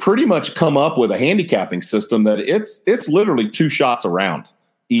we've pretty much come up with a handicapping system that it's literally 2 shots around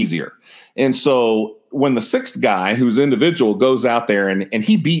easier. And so when the 6th guy, who's individual, goes out there and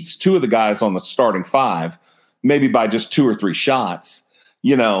he beats 2 of the guys on the starting 5, maybe by just 2 or 3 shots,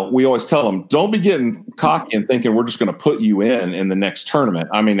 we always tell them, don't be getting cocky and thinking we're just going to put you in the next tournament.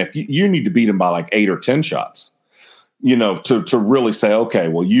 I mean, if you need to beat them by like 8 or 10 shots, to really say, okay,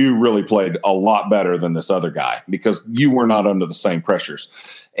 well, you really played a lot better than this other guy because you were not under the same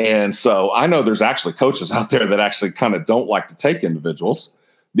pressures. And so I know there's actually coaches out there that actually kind of don't like to take individuals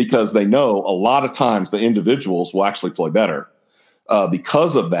because they know a lot of times the individuals will actually play better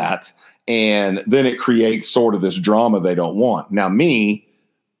because of that. And then it creates sort of this drama they don't want. Now,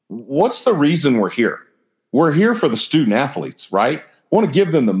 what's the reason we're here? We're here for the student athletes, right? Want to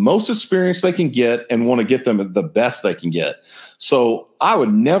give them the most experience they can get and want to get them the best they can get. So I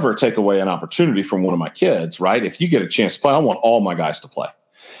would never take away an opportunity from one of my kids, right? If you get a chance to play, I want all my guys to play.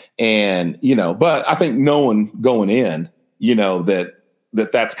 And, but I think knowing going in,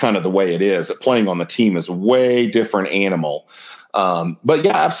 that's kind of the way it is, that playing on the team is a way different animal. But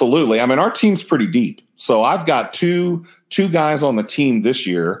yeah, absolutely. I mean, our team's pretty deep. So I've got two guys on the team this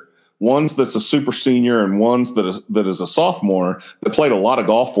year. One's that's a super senior and one's that is a sophomore that played a lot of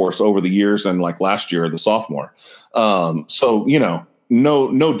golf for us over the years. And like last year, the sophomore. So,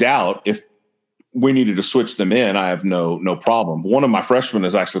 no doubt if we needed to switch them in, I have no problem. One of my freshmen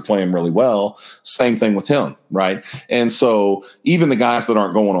is actually playing really well. Same thing with him. Right. And so even the guys that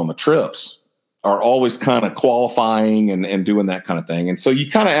aren't going on the trips are always kind of qualifying and doing that kind of thing. And so you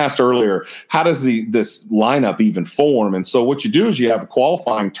kind of asked earlier, how does this lineup even form? And so what you do is you have a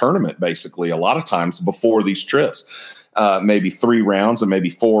qualifying tournament, basically, a lot of times before these trips, maybe 3 rounds and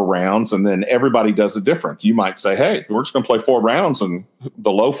maybe 4 rounds. And then everybody does it different. You might say, hey, we're just going to play 4 rounds and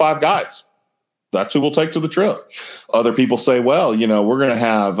the low 5 guys, that's who we'll take to the trip. Other people say, well, we're going to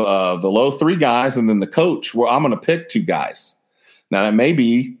have the low 3 guys and then the coach, where I'm going to pick 2 guys. Now that may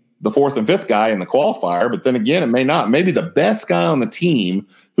be the 4th and 5th guy in the qualifier, but then again, it may not. Maybe the best guy on the team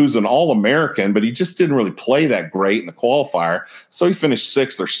who's an All-American, but he just didn't really play that great in the qualifier. So he finished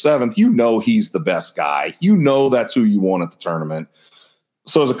 6th or 7th. He's the best guy. That's who you want at the tournament.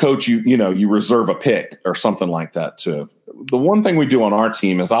 So as a coach, you reserve a pick or something like that too. The one thing we do on our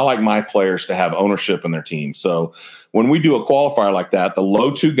team is I like my players to have ownership in their team. So when we do a qualifier like that, the low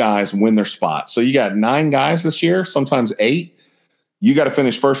 2 guys win their spot. So you got 9 guys this year, sometimes 8. You got to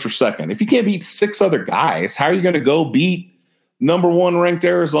finish 1st or 2nd. If you can't beat 6 other guys, how are you going to go beat number 1 ranked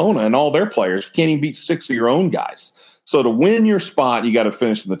Arizona and all their players? You can't even beat 6 of your own guys. So to win your spot, you got to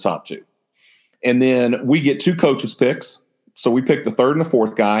finish in the top 2. And then we get 2 coaches picks. So we pick the 3rd and the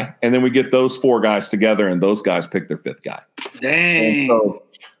 4th guy, and then we get those 4 guys together, and those guys pick their 5th guy. Dang. And so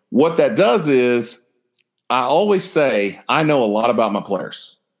what that does is I always say I know a lot about my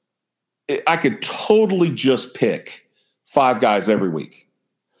players. I could totally just pick 5 guys every week,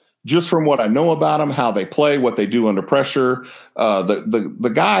 just from what I know about them, how they play, what they do under pressure.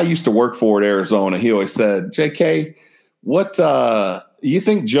 The guy I used to work for at Arizona, he always said, JK, what you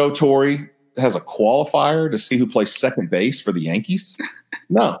think Joe Torre has a qualifier to see who plays second base for the Yankees?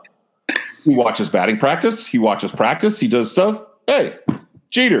 No. He watches batting practice. He watches practice. He does stuff. Hey,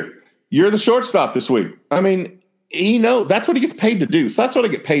 Jeter, you're the shortstop this week. I mean, that's what he gets paid to do. So that's what I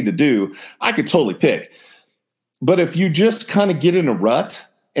get paid to do. I could totally pick. But if you just kind of get in a rut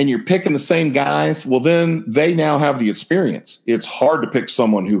and you're picking the same guys, well, then they now have the experience. It's hard to pick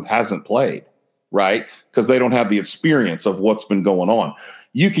someone who hasn't played, right? Because they don't have the experience of what's been going on.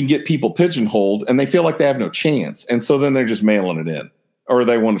 You can get people pigeonholed and they feel like they have no chance. And so then they're just mailing it in, or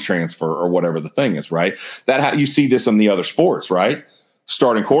they want to transfer, or whatever the thing is, right? You see this in the other sports, right?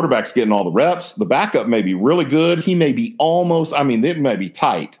 Starting quarterback's getting all the reps. The backup may be really good. He may be it may be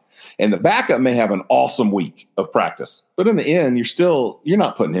tight. And the backup may have an awesome week of practice. But in the end, you're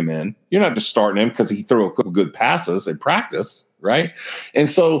not putting him in. You're not just starting him because he threw a couple good passes in practice, right? And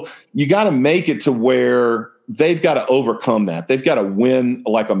so you got to make it to where they've got to overcome that. They've got to win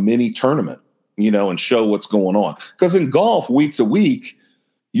like a mini tournament, and show what's going on. Because in golf, week to week,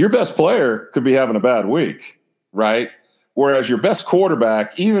 your best player could be having a bad week, right? Whereas your best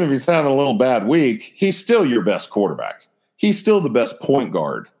quarterback, even if he's having a little bad week, he's still your best quarterback. He's still the best point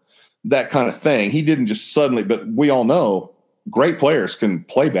guard, that kind of thing. He didn't just suddenly, but we all know great players can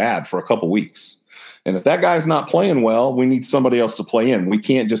play bad for a couple weeks. And if that guy's not playing well, we need somebody else to play in. We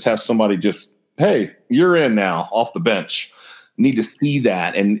can't just have somebody hey, you're in now off the bench. Need to see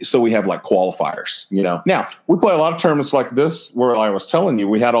that. And so we have like qualifiers, Now, we play a lot of tournaments like this where I was telling you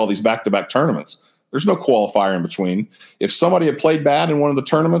we had all these back-to-back tournaments. There's no qualifier in between. If somebody had played bad in one of the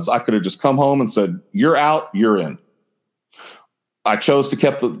tournaments, I could have just come home and said, you're out, you're in. I chose to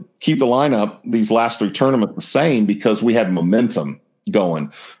keep the lineup these last 3 tournaments the same because we had momentum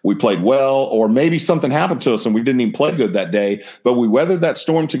going. We played well, or maybe something happened to us and we didn't even play good that day, but we weathered that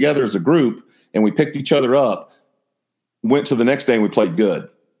storm together as a group and we picked each other up, went to the next day and we played good.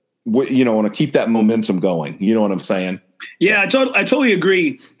 Want to keep that momentum going. You know what I'm saying? Yeah, I totally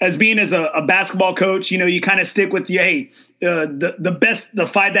agree. As a basketball coach, you kind of stick with the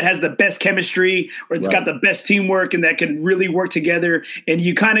 5 that has the best chemistry, or it's got the best teamwork and that can really work together. And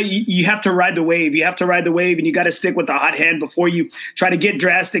you have to ride the wave. You have to ride the wave, and you got to stick with the hot hand before you try to get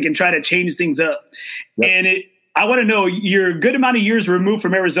drastic and try to change things up. Yep. And I want to know, you're a good amount of years removed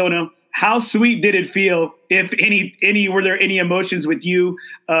from Arizona. How sweet did it feel? If any, were there any emotions with you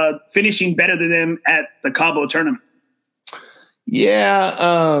finishing better than them at the Cabo tournament?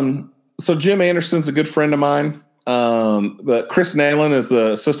 Yeah. So Jim Anderson's a good friend of mine. But Chris Nalen is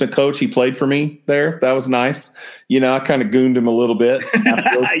the assistant coach. He played for me there. That was nice. I kind of gooned him a little bit.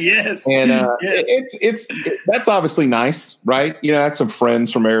 Yes. And yes. That's obviously nice, right? I had some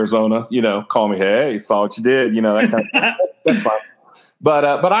friends from Arizona, call me, hey, saw what you did, that kind of, that's fine. But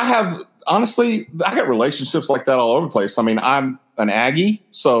I got relationships like that all over the place. I mean, I'm an Aggie,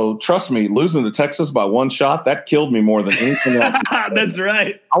 so trust me, losing to Texas by 1 shot, that killed me more than anything else. That's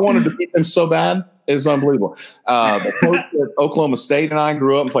right. I wanted to beat them so bad. It's unbelievable. The coach at Oklahoma State and I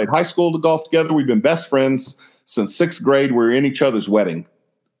grew up and played high school golf together. We've been best friends since 6th grade. We were in each other's wedding.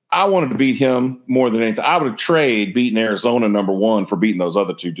 I wanted to beat him more than anything. I would have traded beating Arizona number 1 for beating those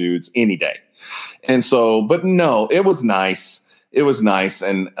other 2 dudes any day. And so, but no, it was nice. It was nice.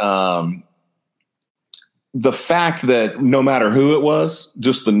 And the fact that no matter who it was,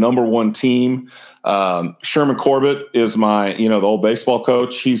 just the number 1 team, Sherman Corbett is my, the old baseball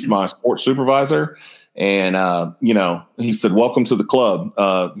coach. He's my sports supervisor. And, he said, welcome to the club.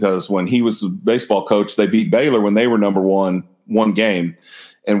 Because when he was the baseball coach, they beat Baylor when they were number 1 game.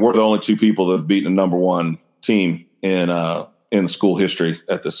 And we're the only 2 people that have beaten a number 1 team in school history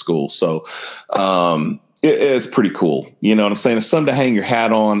at this school. So, it is pretty cool. You know what I'm saying? It's something to hang your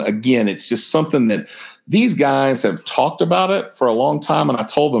hat on. Again, it's just something that these guys have talked about it for a long time. And I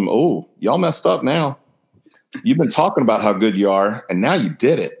told them, oh, y'all messed up now. You've been talking about how good you are, and now you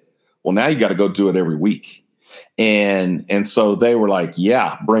did it. Well, now you got to go do it every week. And so they were like,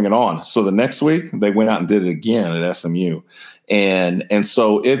 yeah, bring it on. So the next week they went out and did it again at SMU. And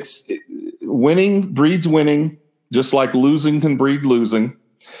so winning breeds winning, just like losing can breed losing.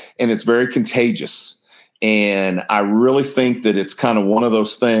 And it's very contagious. And I really think that it's kind of one of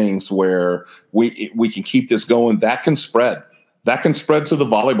those things where we can keep this going. That can spread. That can spread to the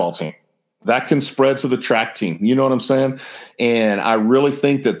volleyball team. That can spread to the track team. You know what I'm saying? And I really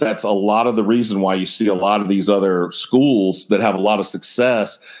think that that's a lot of the reason why you see a lot of these other schools that have a lot of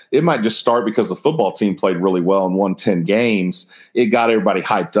success. It might just start because the football team played really well and won 10 games. It got everybody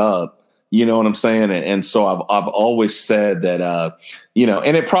hyped up. You know what I'm saying? And so I've always said that,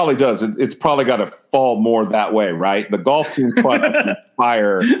 and it probably does. It's probably got to fall more that way, right? The golf team probably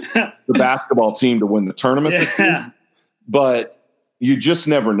inspire the basketball team to win the tournament. Yeah. But you just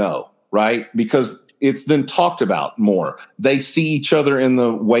never know, right? Because it's then talked about more. They see each other in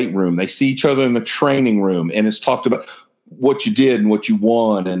the weight room. They see each other in the training room, and it's talked about what you did and what you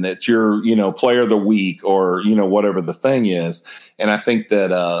won, and that you're, player of the week, or, whatever the thing is. And I think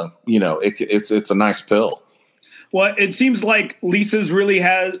that, it's a nice pill. Well, it seems like Lisa has really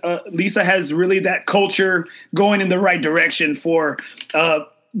that culture going in the right direction for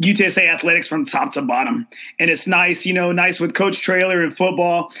UTSA athletics from top to bottom. And it's nice, nice with Coach Traylor in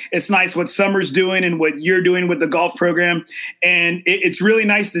football. It's nice what Summer's doing and what you're doing with the golf program. And it's really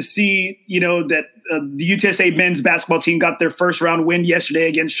nice to see, that the UTSA men's basketball team got their first round win yesterday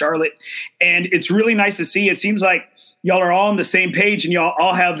against Charlotte. And it's really nice to see. It seems like y'all are all on the same page and y'all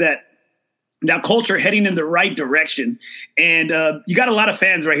all have that culture heading in the right direction. And you got a lot of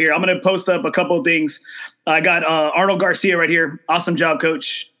fans right here. I'm going to post up a couple of things. I got Arnold Garcia right here. Awesome job,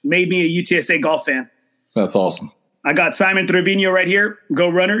 coach. Made me a UTSA golf fan. That's awesome. I got Simon Trevino right here. Go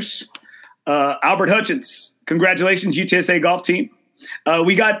Runners. Albert Hutchins. Congratulations, UTSA golf team.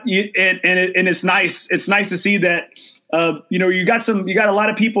 We got, and it's nice. It's nice to see that, you got a lot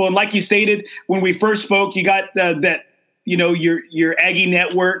of people. And like you stated, when we first spoke, you got that, your Aggie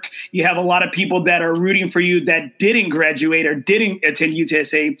network. You have a lot of people that are rooting for you that didn't graduate or didn't attend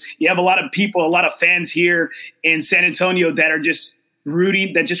UTSA. You have a lot of people, a lot of fans here in San Antonio that are just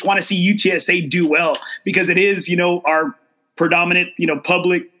rooting, that just want to see UTSA do well, because it is, our predominant,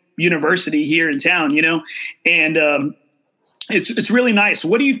 public university here in town, and it's really nice.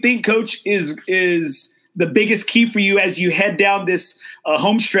 What do you think, Coach, is the biggest key for you as you head down this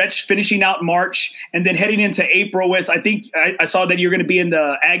home stretch, finishing out March and then heading into April with, I think I saw that you're going to be in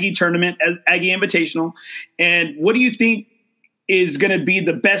the Aggie tournament, Aggie Invitational. And what do you think is going to be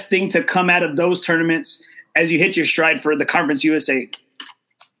the best thing to come out of those tournaments as you hit your stride for the Conference USA?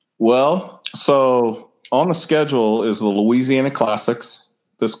 Well, so on the schedule is the Louisiana Classics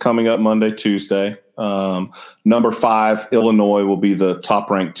this coming up Monday, Tuesday. Number 5, Illinois will be the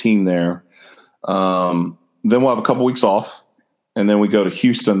top-ranked team there. Then we'll have a couple weeks off, and then we go to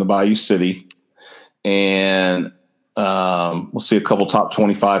Houston, the Bayou City, and we'll see a couple top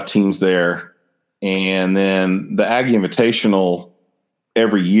 25 teams there. And then the Aggie Invitational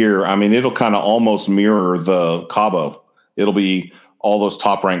every year, I mean, it'll kind of almost mirror the Cabo. It'll be all those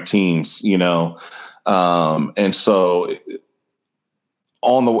top-ranked teams, and so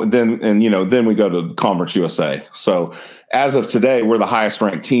then we go to Conference USA. So as of today, we're the highest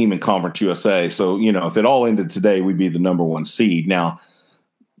ranked team in Conference USA. So, if it all ended today, we'd be the number 1 seed. Now,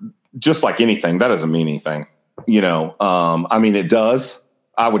 just like anything, that doesn't mean anything. It does.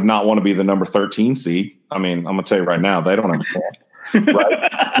 I would not want to be the number 13 seed. I mean, I'm going to tell you right now, they don't understand.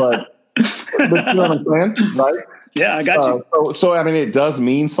 Right? But you know what I'm saying? Right? Yeah, I got you. So it does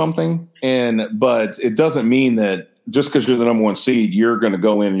mean something, but it doesn't mean that just because you're the number 1 seed, you're going to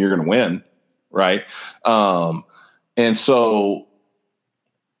go in and you're going to win, right? And so,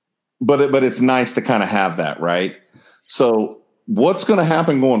 but it's nice to kind of have that, right? So what's going to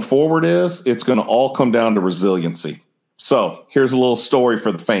happen going forward is it's going to all come down to resiliency. So here's a little story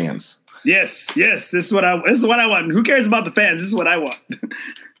for the fans. Yes. This is what I want. Who cares about the fans? This is what I want.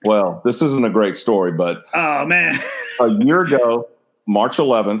 Well, this isn't a great story, but oh man, a year ago, March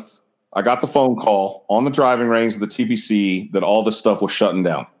 11th, I got the phone call on the driving range of the TPC that all this stuff was shutting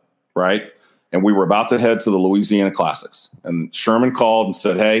down, right? And we were about to head to the Louisiana Classics. And Sherman called and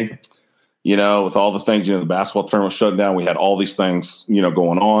said, hey, with all the things, the basketball tournament was shut down. We had all these things,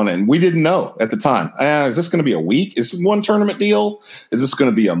 going on. And we didn't know at the time. Is this going to be a week? Is this one tournament deal? Is this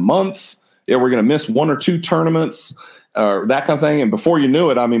going to be a month? Yeah, we're going to miss 1 or 2 tournaments. That kind of thing. And before you knew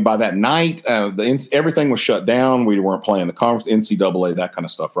it, by that night, everything was shut down. We weren't playing the conference, NCAA, that kind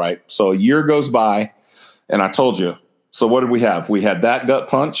of stuff, right? So a year goes by, and I told you. So what did we have? We had that gut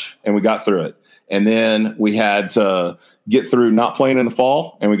punch, and we got through it. And then we had to get through not playing in the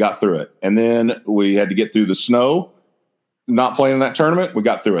fall, and we got through it. And then we had to get through the snow, not playing in that tournament. We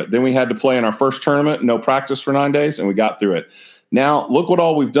got through it. Then we had to play in our first tournament, no practice for 9 days, and we got through it. Now, look what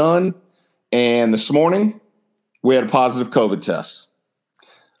all we've done. And this morning, we had a positive COVID test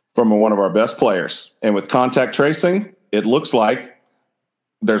from one of our best players. And with contact tracing, it looks like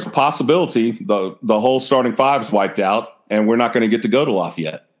there's a possibility the whole starting 5 is wiped out and we're not going to get to go to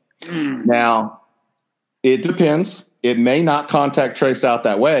Lafayette. Now, it depends. It may not contact trace out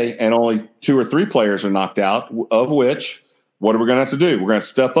that way, and only 2 or 3 players are knocked out, of which, what are we going to have to do? We're going to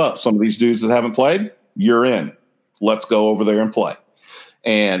step up. Some of these dudes that haven't played, you're in. Let's go over there and play.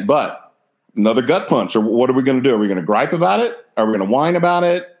 But another gut punch, or what are we going to do? Are we going to gripe about it? Are we going to whine about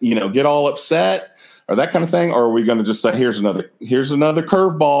it? Get all upset or that kind of thing? Or are we going to just say, here's another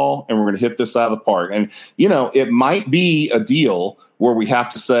curveball and we're going to hit this out of the park? And, it might be a deal where we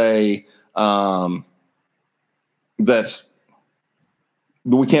have to say that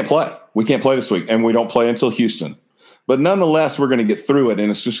we can't play. We can't play this week, and we don't play until Houston. But nonetheless, we're going to get through it, and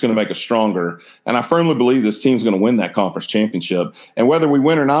it's just going to make us stronger. And I firmly believe this team's going to win that conference championship. And whether we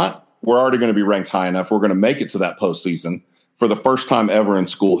win or not, we're already going to be ranked high enough. We're going to make it to that postseason for the first time ever in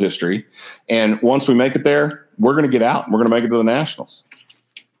school history. And once we make it there, we're going to get out. We're going to make it to the Nationals.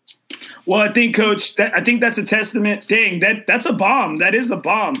 Well, I think, Coach, I think that's a testament. Dang, that's a bomb. That is a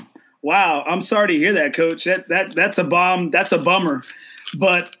bomb. Wow, I'm sorry to hear that, Coach. That's a bomb. That's a bummer.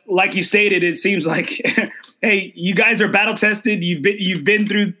 But like you stated, it seems like, hey, you guys are battle tested. You've been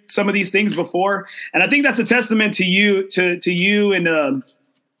through some of these things before, and I think that's a testament to you, to you and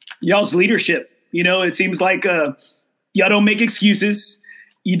y'all's leadership. It seems like y'all don't make excuses.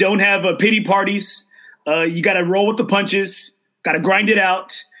 You don't have pity parties. You got to roll with the punches. Got to grind it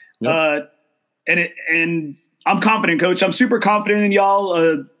out. Yep. And I'm confident, Coach. I'm super confident in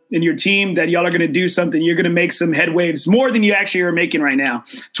y'all. In your team, that y'all are going to do something. You're going to make some headwaves more than you actually are making right now.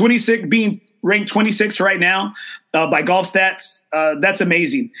 26, being ranked 26 right now by Golf Stats, that's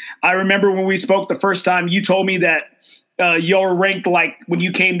amazing. I remember when we spoke the first time, you told me that y'all were ranked, like when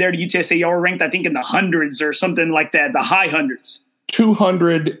you came there to UTSA, y'all were ranked, I think, in the hundreds or something like that, the high hundreds.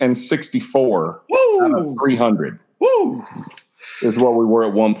 264 Woo! out of 300 Woo! is what we were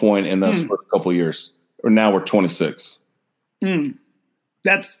at one point in those first couple of years. Or now we're 26.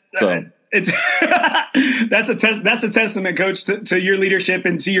 That's it's that's a testament, Coach, to your leadership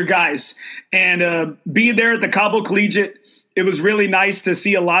and to your guys. And being there at the Cabo Collegiate, it was really nice to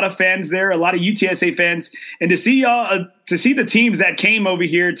see a lot of fans there, a lot of UTSA fans, and to see the teams that came over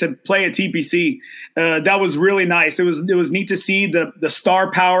here to play at TPC. That was really nice. It was neat to see the star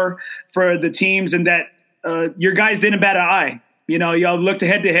power for the teams, and that your guys didn't bat an eye. Y'all looked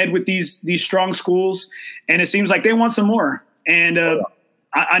head to head with these strong schools, and it seems like they want some more. And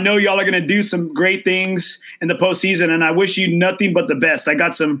I know y'all are going to do some great things in the postseason, and I wish you nothing but the best. I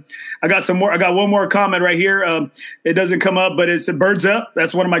got more. I got one more comment right here. It doesn't come up, but it's a Birds Up.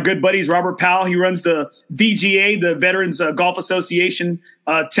 That's one of my good buddies, Robert Powell. He runs the VGA, the Veterans Golf Association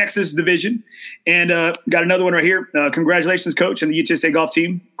Texas division, and got another one right here. Congratulations, Coach, and the UTSA golf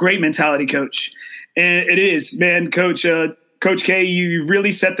team. Great mentality, Coach. And it is, man, Coach. Coach K, you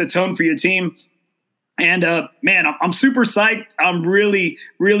really set the tone for your team. And, man, I'm super psyched. I'm really,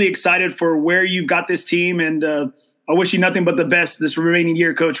 really excited for where you've got this team. And I wish you nothing but the best this remaining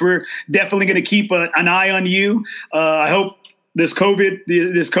year, Coach. We're definitely going to keep an eye on you. I hope this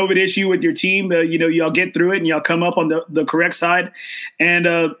COVID issue with your team, y'all get through it and y'all come up on the correct side. And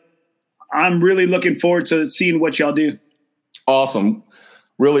I'm really looking forward to seeing what y'all do. Awesome.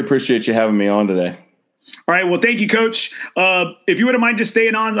 Really appreciate you having me on today. All right. Well, thank you, Coach. If you wouldn't mind just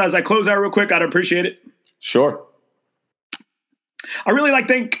staying on as I close out real quick, I'd appreciate it. Sure. I really like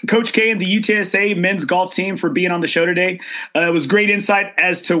to thank Coach K and the UTSA men's golf team for being on the show today. It was great insight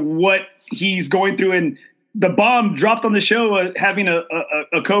as to what he's going through, and the bomb dropped on the show, having a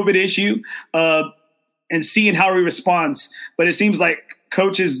COVID issue and seeing how he responds. But it seems like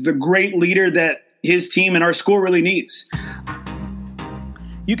Coach is the great leader that his team and our school really needs.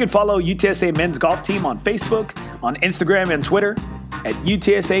 You can follow UTSA Men's Golf Team on Facebook, on Instagram, and Twitter at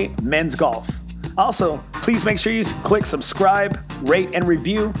UTSA Men's Golf. Also, please make sure you click subscribe, rate, and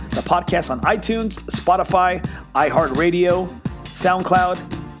review the podcast on iTunes, Spotify, iHeartRadio, SoundCloud,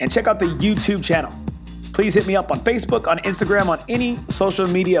 and check out the YouTube channel. Please hit me up on Facebook, on Instagram, on any social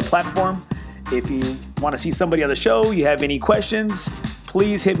media platform. If you want to see somebody on the show, you have any questions,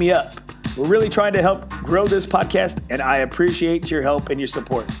 please hit me up. We're really trying to help grow this podcast, and I appreciate your help and your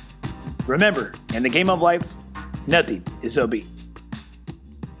support. Remember, in the game of life, nothing is OB.